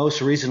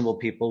 Most reasonable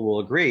people will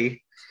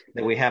agree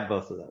that we have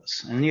both of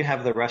those. And then you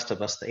have the rest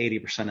of us, the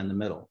 80% in the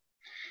middle.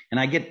 And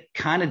I get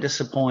kind of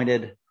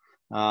disappointed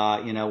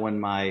when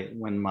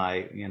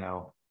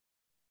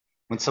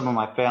some of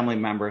my family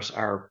members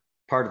are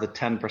part of the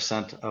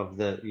 10% of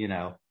the,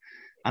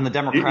 on the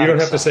Democratic side. You don't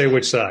have to say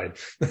which side.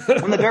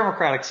 On the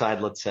Democratic side,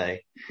 let's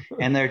say.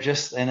 And they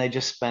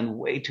just spend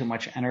way too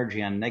much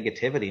energy on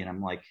negativity. And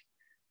I'm like,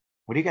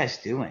 what are you guys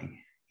doing?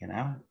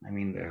 I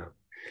mean,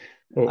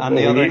 yeah. On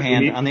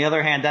the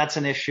other hand, that's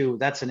an issue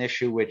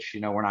which,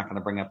 we're not going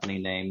to bring up any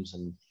names.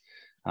 And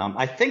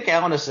I think,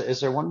 Allan, is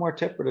there one more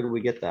tip, or did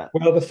we get that?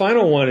 Well, the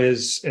final one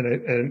is,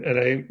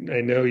 and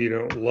I know you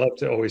don't love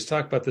to always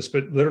talk about this,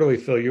 but literally,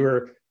 Phil, you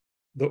are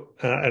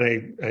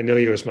and I know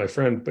you as my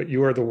friend, but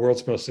you are the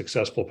world's most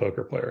successful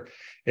poker player,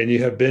 and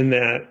you have been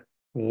that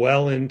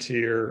well into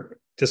your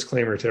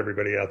disclaimer to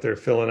everybody out there.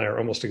 Phil and I are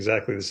almost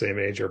exactly the same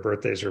age. Our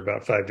birthdays are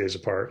about 5 days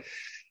apart.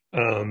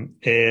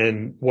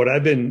 And what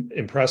I've been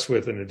impressed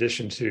with, in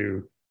addition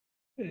to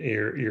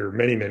your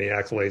many, many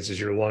accolades, is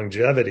your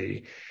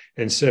longevity.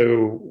 And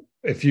so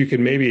if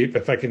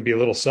I can be a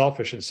little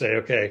selfish and say,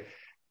 okay,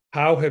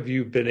 how have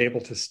you been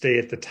able to stay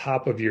at the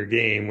top of your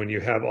game when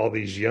you have all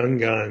these young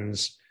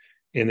guns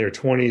in their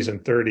 20s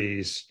and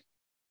 30s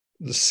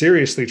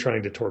seriously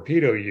trying to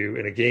torpedo you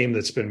in a game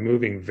that's been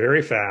moving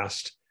very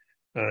fast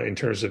in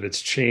terms of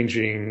its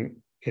changing,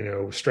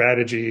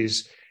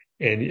 strategies,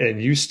 and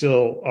you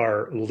still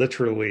are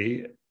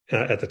literally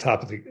at the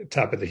top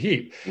of the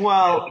heap?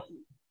 Well,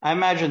 I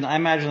imagine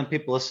the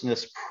people listening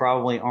to this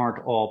probably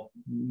aren't all.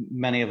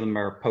 Many of them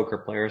are poker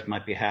players,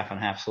 might be half and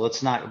half. So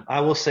let's not.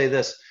 I will say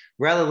this.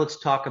 Rather, let's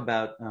talk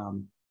about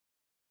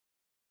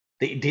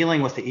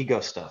dealing with the ego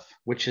stuff,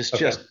 which is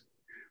just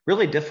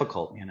really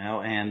difficult,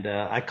 and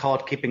I call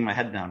it keeping my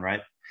head down,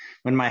 right?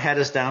 When my head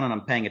is down and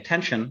I'm paying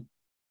attention,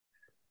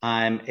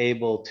 I'm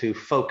able to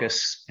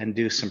focus and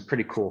do some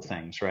pretty cool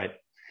things, right?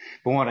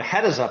 But when my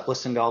head is up,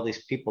 listening to all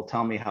these people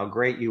tell me how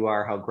great you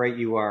are.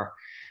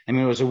 I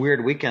mean, it was a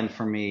weird weekend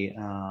for me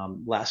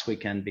last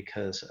weekend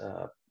because,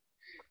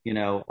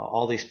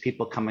 all these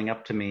people coming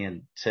up to me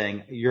and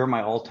saying, you're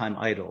my all-time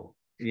idol.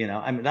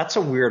 I mean, that's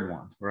a weird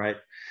one, right?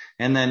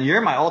 And then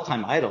you're my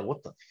all-time idol.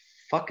 What the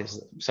fuck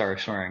is, sorry,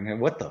 swearing.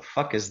 What the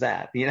fuck is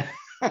that?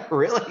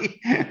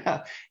 Really?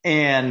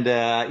 And,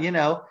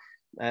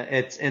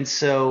 and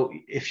so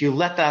if you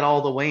let that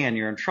all the way in,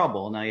 you're in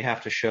trouble. Now you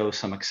have to show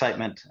some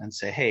excitement and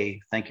say,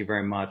 hey, thank you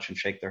very much, and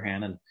shake their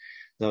hand. And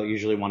they'll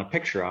usually want a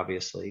picture,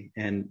 obviously.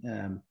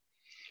 And,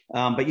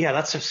 but yeah,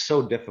 that's just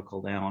so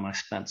difficult now. And I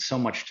spent so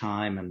much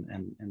time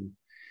and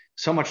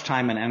so much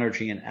time and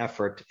energy and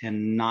effort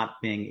in not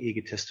being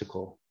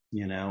egotistical,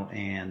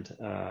 and,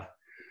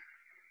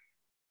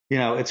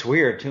 it's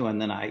weird too.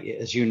 And then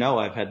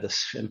I've had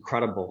this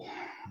incredible,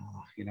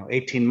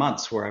 18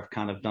 months where I've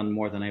kind of done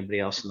more than anybody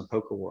else in the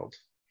poker world.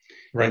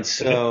 Right. And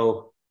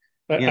so,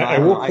 I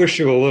will push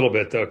you a little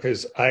bit though,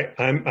 because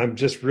I'm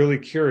just really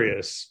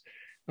curious.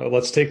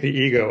 Let's take the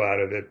ego out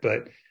of it.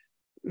 But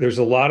there's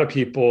a lot of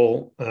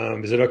people.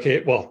 Is it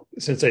okay? Well,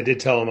 since I did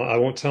tell them, I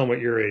won't tell them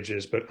what your age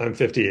is, but I'm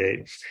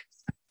 58.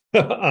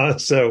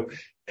 So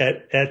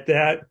at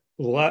that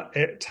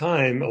at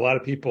time, a lot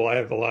of people, I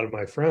have a lot of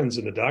my friends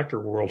in the doctor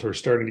world who are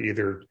starting to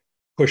either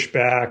push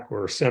back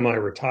or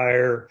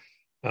semi-retire,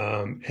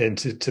 and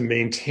to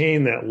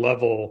maintain that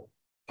level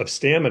of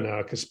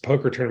stamina, because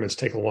poker tournaments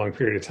take a long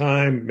period of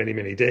time, many,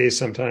 many days,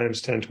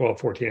 sometimes 10, 12,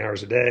 14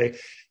 hours a day.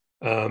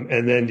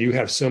 And then you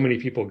have so many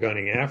people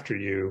gunning after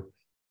you.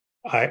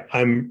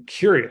 I'm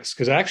curious,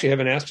 because I actually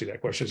haven't asked you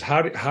that question, is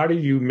how do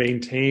you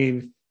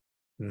maintain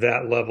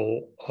that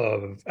level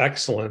of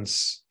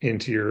excellence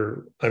into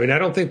your, I mean, I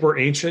don't think we're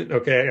ancient.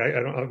 Okay.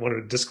 I want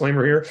a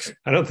disclaimer here.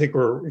 I don't think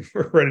we're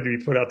ready to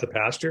be put out to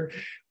pasture,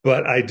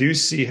 but I do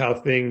see how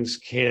things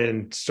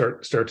can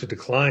start to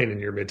decline in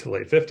your mid to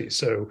late 50s.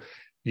 So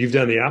you've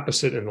done the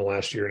opposite in the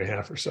last year and a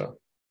half or so.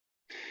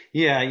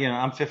 Yeah.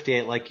 I'm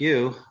 58 like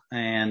you.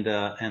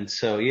 And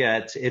so,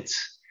 yeah,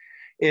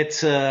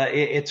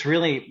 it's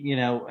really,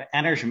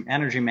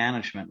 energy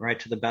management, right?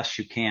 To the best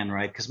you can,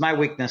 right? Because my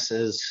weakness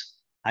is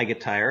I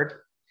get tired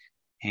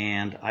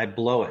and I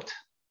blow it.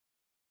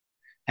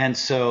 And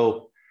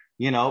so,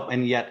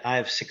 and yet I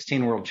have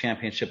 16 world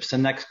championships. The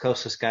next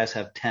closest guys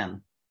have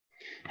 10.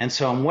 And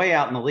so I'm way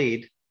out in the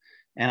lead.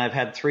 And I've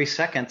had 3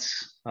 seconds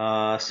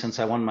since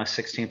I won my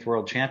 16th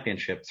world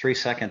championship, 3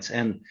 seconds.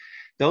 And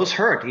those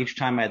hurt each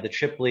time I had the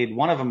chip lead.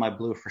 One of them I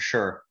blew for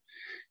sure.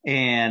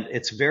 And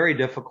it's very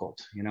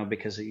difficult,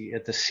 because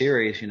at the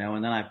series, and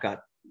then I've got,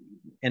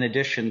 in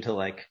addition to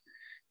like,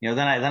 then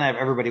I have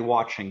everybody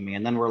watching me,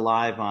 and then we're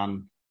live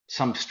on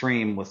some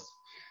stream with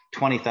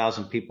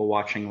 20,000 people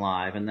watching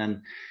live. And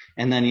then,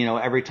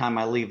 every time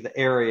I leave the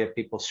area,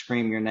 people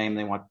scream your name.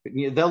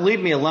 They'll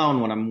leave me alone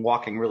when I'm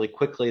walking really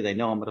quickly. They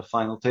know I'm at a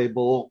final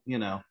table,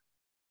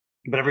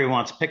 but everyone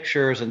wants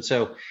pictures. And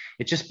so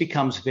it just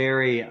becomes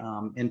very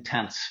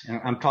intense. And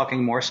I'm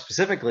talking more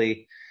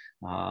specifically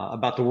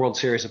about the World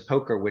Series of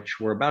Poker, which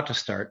we're about to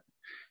start.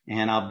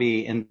 And I'll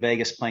be in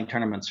Vegas playing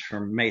tournaments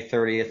from May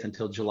 30th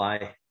until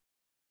July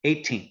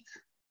 18th.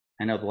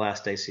 I know the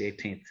last day's the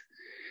 18th.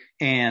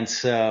 And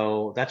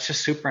so that's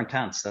just super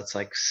intense. That's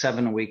like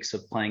 7 weeks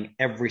of playing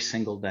every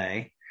single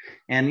day.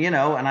 And, and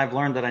I've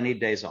learned that I need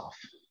days off.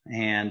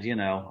 And,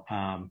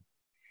 and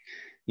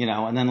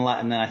then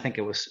I think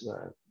it was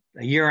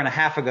a year and a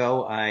half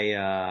ago,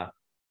 I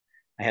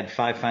had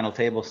 5 final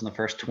tables in the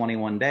first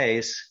 21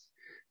 days,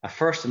 a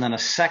first and then a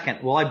second.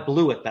 Well, I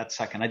blew it that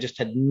second. I just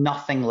had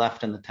nothing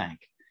left in the tank.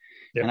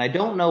 Yep. And I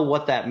don't know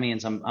what that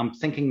means. I'm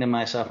thinking to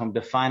myself, I'm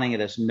defining it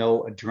as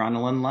no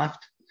adrenaline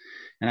left.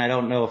 And I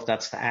don't know if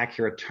that's the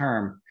accurate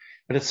term,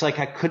 but it's like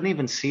I couldn't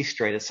even see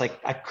straight. It's like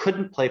I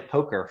couldn't play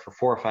poker for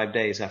 4 or 5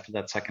 days after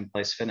that second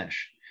place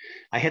finish.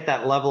 I hit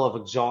that level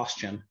of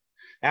exhaustion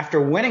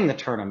after winning the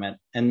tournament.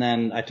 And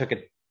then I took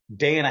a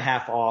day and a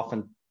half off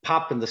and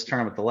popped in this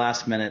tournament at the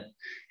last minute.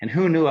 And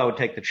who knew I would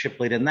take the chip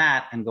lead in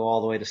that and go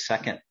all the way to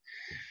second.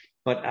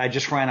 But I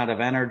just ran out of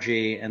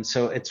energy. And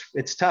so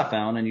it's tough,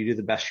 Allan, and you do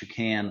the best you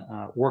can.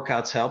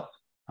 Workouts help.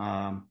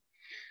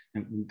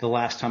 The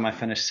last time I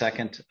finished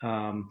second,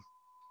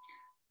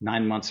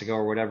 9 months ago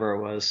or whatever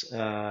it was,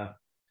 and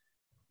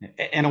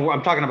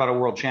I'm talking about a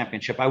world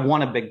championship. I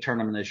won a big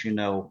tournament, as you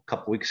know, a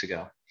couple weeks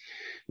ago.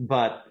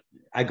 But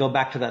I go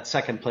back to that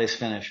second place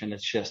finish, and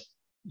it's just,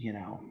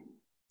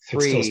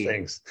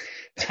 3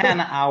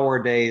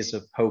 10-hour days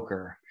of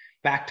poker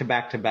back to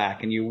back to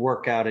back, and you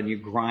work out and you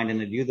grind and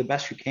you do the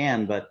best you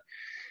can. But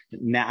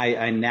now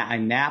I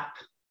nap,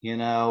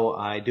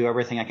 I do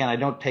everything I can. I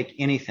don't take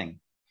anything.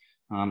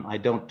 I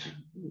don't,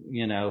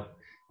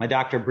 my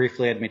doctor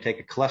briefly had me take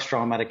a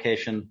cholesterol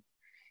medication.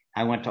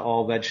 I went to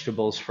all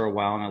vegetables for a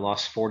while and I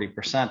lost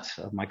 40%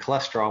 of my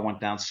cholesterol.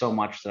 Went down so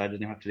much that I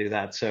didn't have to do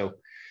that. So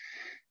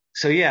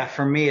yeah,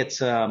 for me,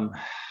 it's,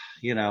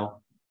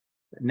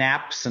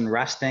 naps and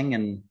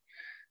resting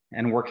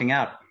and working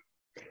out.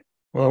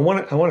 Well, I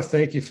want to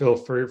thank you, Phil,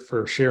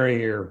 for sharing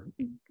your,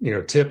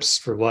 tips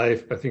for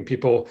life. I think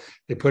people,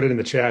 they put it in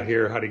the chat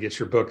here, how to get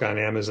your book on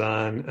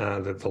Amazon,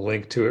 the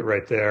link to it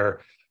right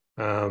there.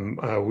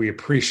 We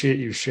appreciate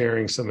you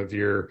sharing some of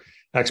your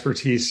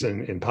expertise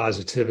and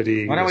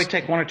positivity. Why don't we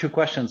take 1 or 2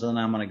 questions and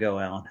then I'm going to go,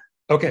 Allan?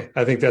 Okay.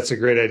 I think that's a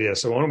great idea.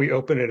 So why don't we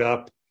open it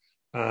up,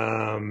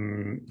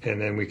 and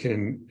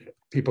then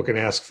people can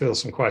ask Phil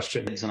some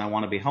questions. And I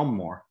want to be home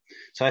more.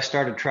 So I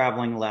started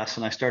traveling less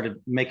and I started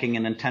making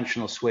an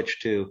intentional switch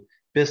to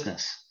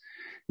business.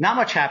 Not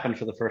much happened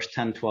for the first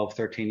 10, 12,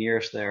 13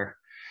 years there.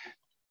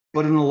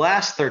 But in the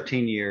last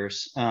 13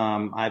 years,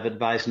 I've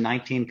advised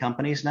 19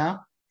 companies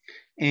now.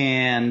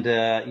 And,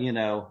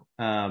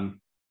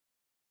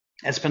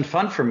 it's been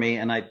fun for me.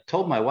 And I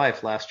told my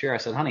wife last year, I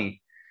said,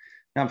 honey,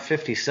 I'm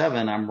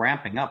 57. I'm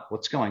ramping up.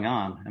 What's going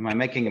on? Am I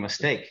making a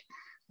mistake?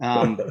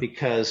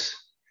 Because,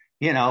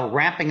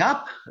 ramping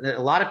up,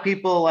 a lot of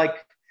people, like,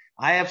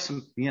 I have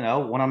some,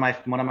 one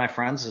of my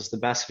friends is the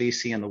best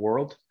VC in the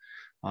world.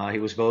 He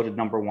was voted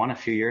 #1 a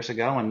few years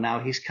ago, and now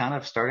he's kind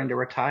of starting to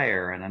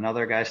retire. And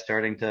another guy's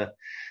a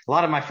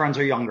lot of my friends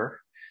are younger,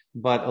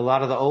 but a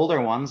lot of the older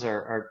ones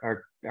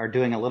are are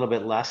doing a little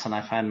bit less, and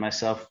I find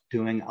myself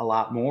doing a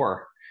lot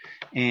more.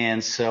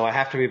 And so I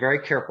have to be very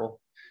careful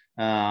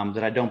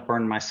that I don't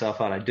burn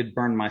myself out. I did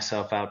burn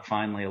myself out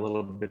finally a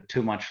little bit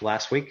too much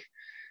last week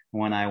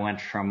when I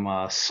went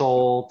from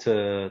Seoul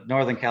to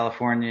Northern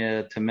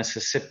California to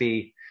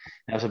Mississippi.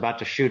 I was about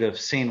to shoot a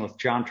scene with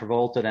John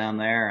Travolta down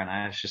there, and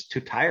I was just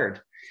too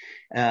tired.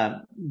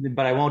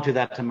 But I won't do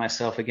that to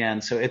myself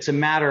again. So it's a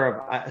matter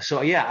of,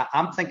 so yeah,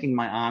 I'm thinking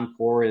my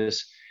encore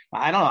is,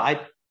 I don't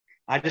know.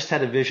 I just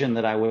had a vision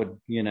that I would,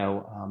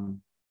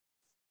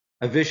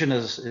 a vision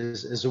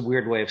is a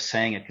weird way of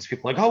saying it, because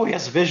people are like, oh, he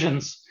has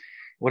visions.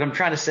 What I'm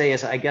trying to say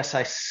is, I guess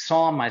I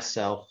saw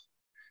myself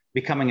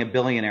becoming a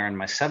billionaire in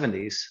my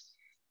 70s,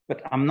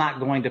 but I'm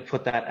not going to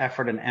put that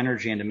effort and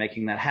energy into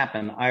making that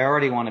happen. I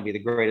already want to be the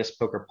greatest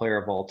poker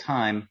player of all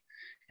time.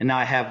 And now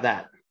I have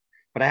that,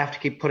 but I have to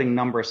keep putting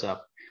numbers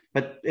up.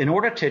 But in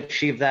order to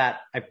achieve that,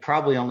 I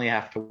probably only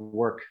have to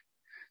work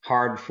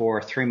hard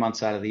for 3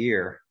 months out of the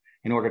year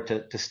in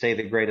order to stay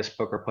the greatest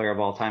poker player of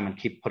all time and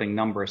keep putting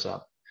numbers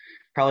up.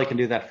 Probably can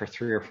do that for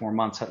 3 or 4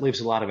 months. That leaves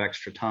a lot of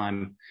extra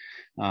time.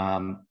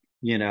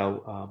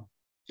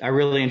 I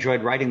really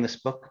enjoyed writing this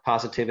book,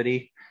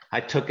 Positivity.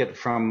 I took it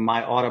from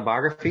my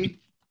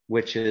autobiography,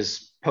 which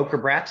is Poker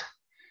Brat.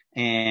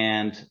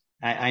 And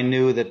I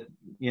knew that,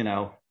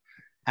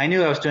 I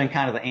knew I was doing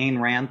kind of the Ayn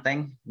Rand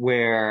thing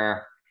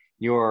where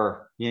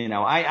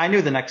I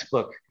knew the next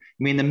book.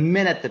 I mean, the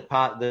minute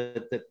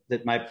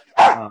that my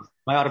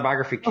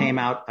autobiography came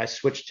out, I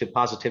switched to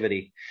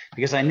positivity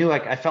because I knew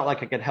I felt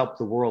like I could help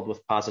the world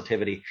with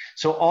positivity.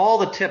 So all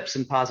the tips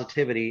in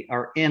positivity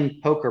are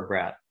in Poker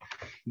Brat,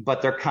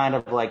 but they're kind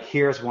of like,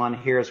 here's one,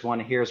 here's one,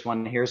 here's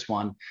one, here's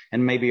one,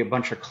 and maybe a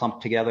bunch are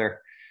clumped together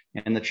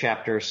in the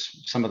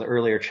chapters, some of the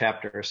earlier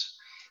chapters.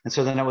 And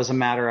so then it was a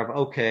matter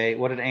of, okay,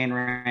 what did Ayn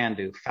Rand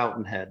do?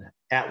 Fountainhead,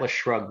 Atlas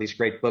Shrugged, these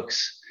great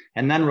books,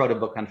 and then wrote a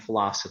book on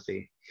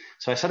philosophy.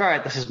 So I said, all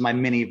right, this is my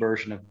mini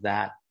version of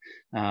that.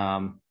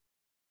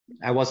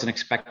 I wasn't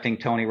expecting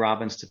Tony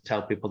Robbins to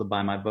tell people to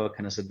buy my book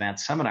in his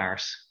advanced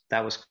seminars.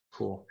 That was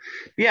cool.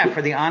 But yeah,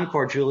 for the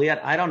encore,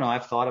 Juliet, I don't know.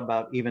 I've thought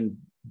about even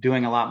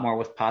doing a lot more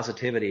with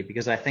positivity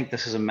because I think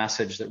this is a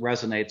message that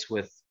resonates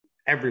with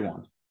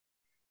everyone,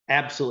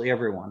 absolutely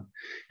everyone.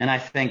 And I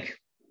think,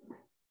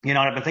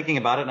 I've been thinking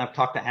about it, and I've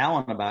talked to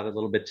Allan about it a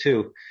little bit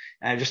too.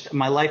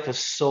 My life is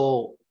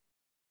so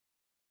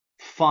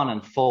fun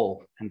and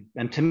full,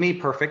 and to me,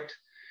 perfect.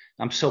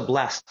 I'm so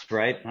blessed,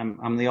 right?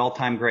 I'm the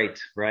all-time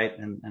great, right?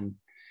 And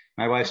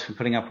my wife's been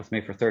putting up with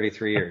me for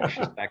 33 years.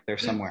 She's back there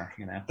somewhere,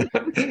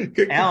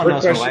 Allan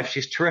knows my wife.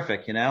 She's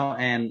terrific,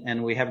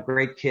 and we have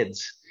great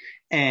kids.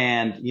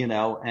 And,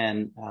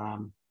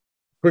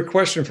 quick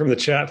question from the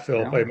chat,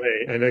 Phil, if I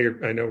may. I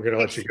know we're going to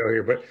let you go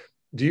here, but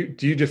do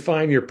you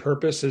define your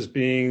purpose as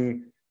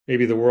being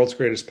maybe the world's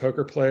greatest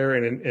poker player?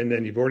 And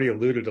then you've already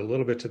alluded a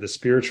little bit to the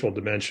spiritual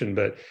dimension,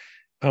 but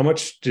how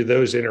much do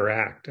those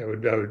interact? I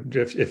would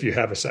if you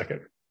have a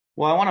second.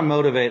 Well, I want to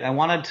motivate.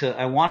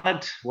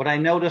 What I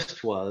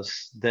noticed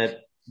was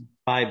that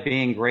by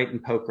being great in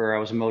poker, I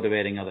was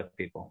motivating other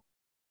people.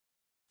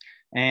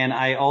 And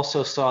I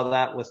also saw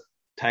that with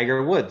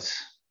Tiger Woods.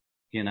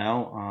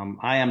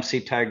 I MC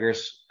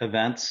Tiger's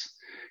events,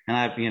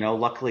 and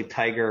luckily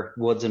Tiger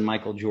Woods and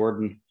Michael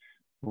Jordan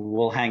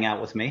will hang out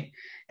with me.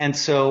 And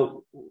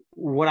so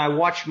when I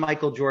watched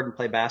Michael Jordan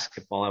play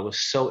basketball, I was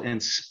so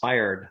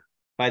inspired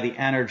by the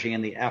energy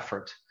and the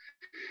effort.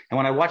 And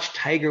when I watched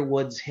Tiger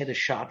Woods hit a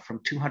shot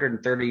from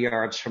 230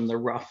 yards from the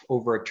rough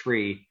over a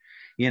tree,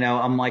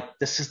 I'm like,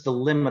 this is the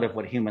limit of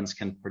what humans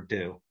can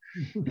do.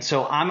 And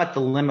so I'm at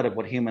the limit of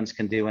what humans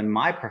can do in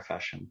my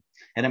profession.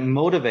 And it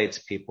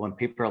motivates people, and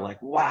people are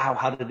like, wow,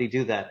 how did he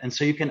do that? And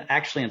so you can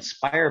actually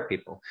inspire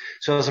people.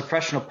 So as a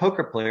professional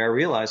poker player, I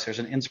realized there's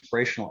an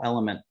inspirational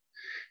element.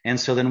 And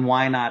so then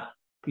why not,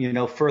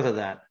 further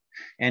that?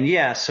 And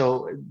yeah,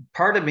 so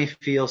part of me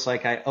feels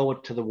like I owe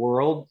it to the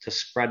world to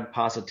spread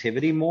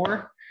positivity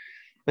more,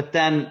 but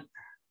then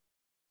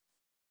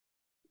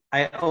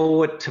I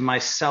owe it to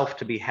myself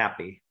to be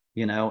happy,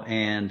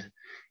 and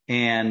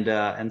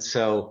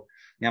so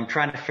I'm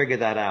trying to figure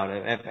that out.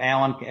 If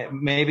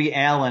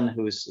Allan,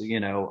 who's,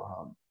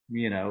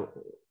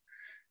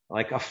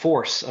 like a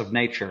force of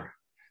nature,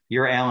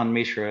 your Allan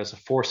Mishra as a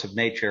force of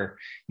nature,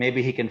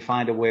 maybe he can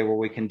find a way where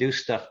we can do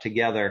stuff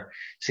together.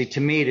 See,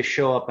 to me, to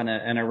show up in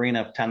an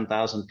arena of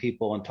 10,000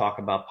 people and talk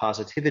about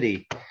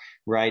positivity,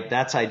 right?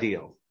 That's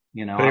ideal.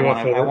 We're going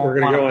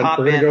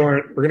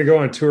to go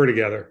on tour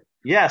together.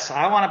 Yes,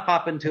 I want to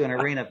pop into an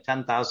arena of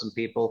 10,000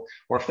 people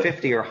or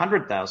 50 or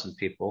 100,000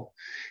 people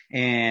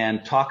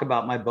and talk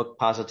about my book,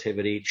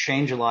 Positivity,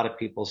 change a lot of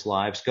people's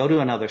lives, go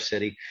to another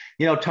city.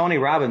 Tony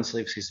Robbins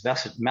leaves these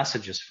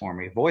messages for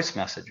me, voice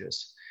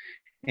messages.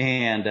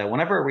 And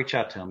whenever I reach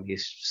out to him,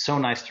 he's so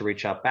nice to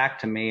reach out back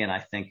to me. And I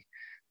think,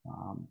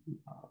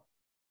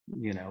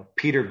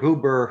 Peter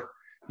Guber,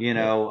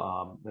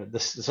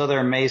 this other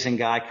amazing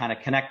guy kind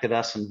of connected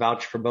us and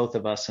vouched for both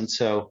of us. And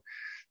so,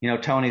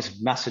 Tony's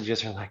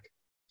messages are like,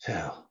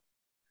 Phil,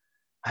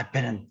 I've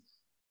been in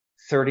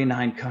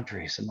 39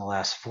 countries in the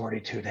last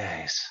 42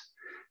 days.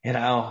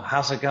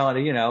 how's it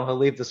going? He'll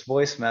leave this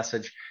voice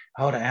message.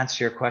 Oh, to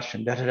answer your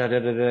question, da da da da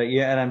da da.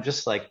 Yeah, and I'm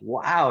just like,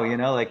 wow,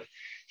 like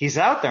he's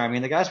out there. I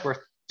mean, the guy's worth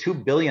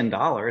 $2 billion.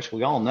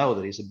 We all know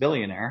that he's a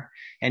billionaire,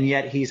 and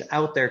yet he's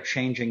out there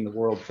changing the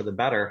world for the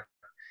better.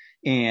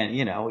 And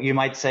you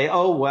might say,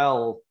 oh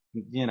well,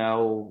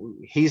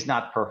 he's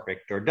not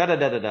perfect, or da da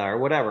da da da, or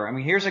whatever. I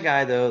mean, here's a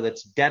guy though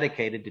that's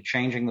dedicated to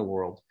changing the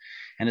world,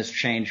 and has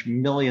changed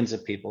millions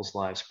of people's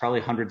lives,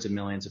 probably hundreds of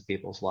millions of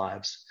people's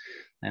lives.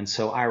 And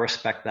so I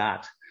respect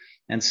that.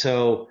 And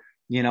so,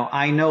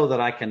 I know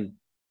that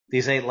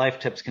these 8 life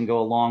tips can go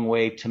a long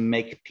way to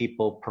make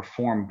people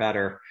perform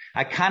better.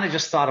 I kind of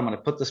just thought, I'm going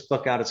to put this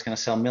book out, it's going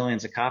to sell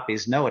millions of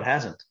copies. No, it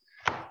hasn't.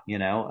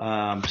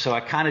 So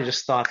I kind of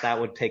just thought that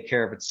would take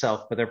care of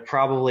itself, but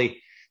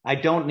I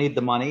don't need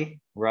the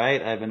money,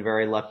 right? I've been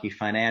very lucky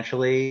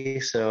financially.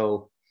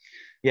 So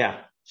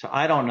yeah. So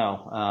I don't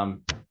know.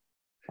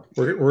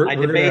 I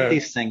debate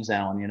these things,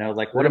 Alan,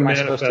 like, what am I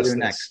supposed to do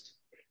next?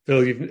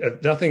 Phil,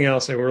 if nothing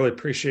else, I really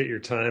appreciate your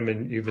time,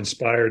 and you've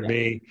inspired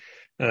me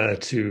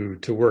to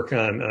work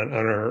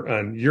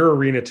on your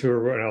arena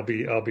tour, and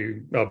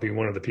I'll be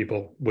one of the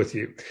people with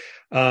you.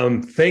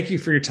 Thank you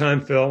for your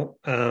time, Phil.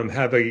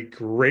 Have a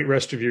great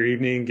rest of your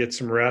evening. Get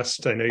some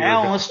rest. I know you're.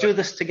 Alan, let's do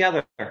this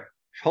together.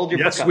 Hold your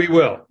book up. Yes, we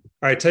will. All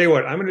right. Tell you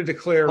what, I'm going to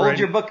declare. Hold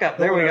your book up.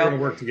 There we go. We're going to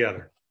work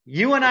together.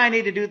 You and I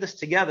need to do this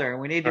together, and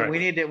we need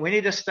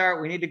to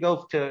start. We need to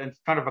go in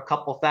front of a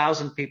couple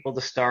thousand people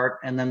to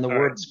start, and then the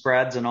word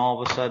spreads, and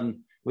all of a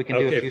sudden we can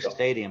do a few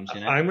stadiums.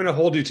 I'm going to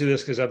hold you to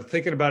this because I'm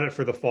thinking about it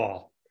for the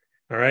fall.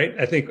 All right.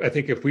 I think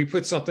if we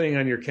put something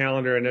on your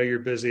calendar, I know you're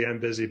busy, I'm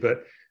busy,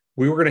 but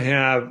we were going to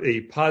have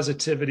a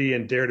positivity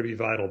and dare to be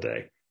vital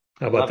day.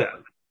 How about that?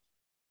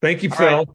 Thank you, Phil. Right.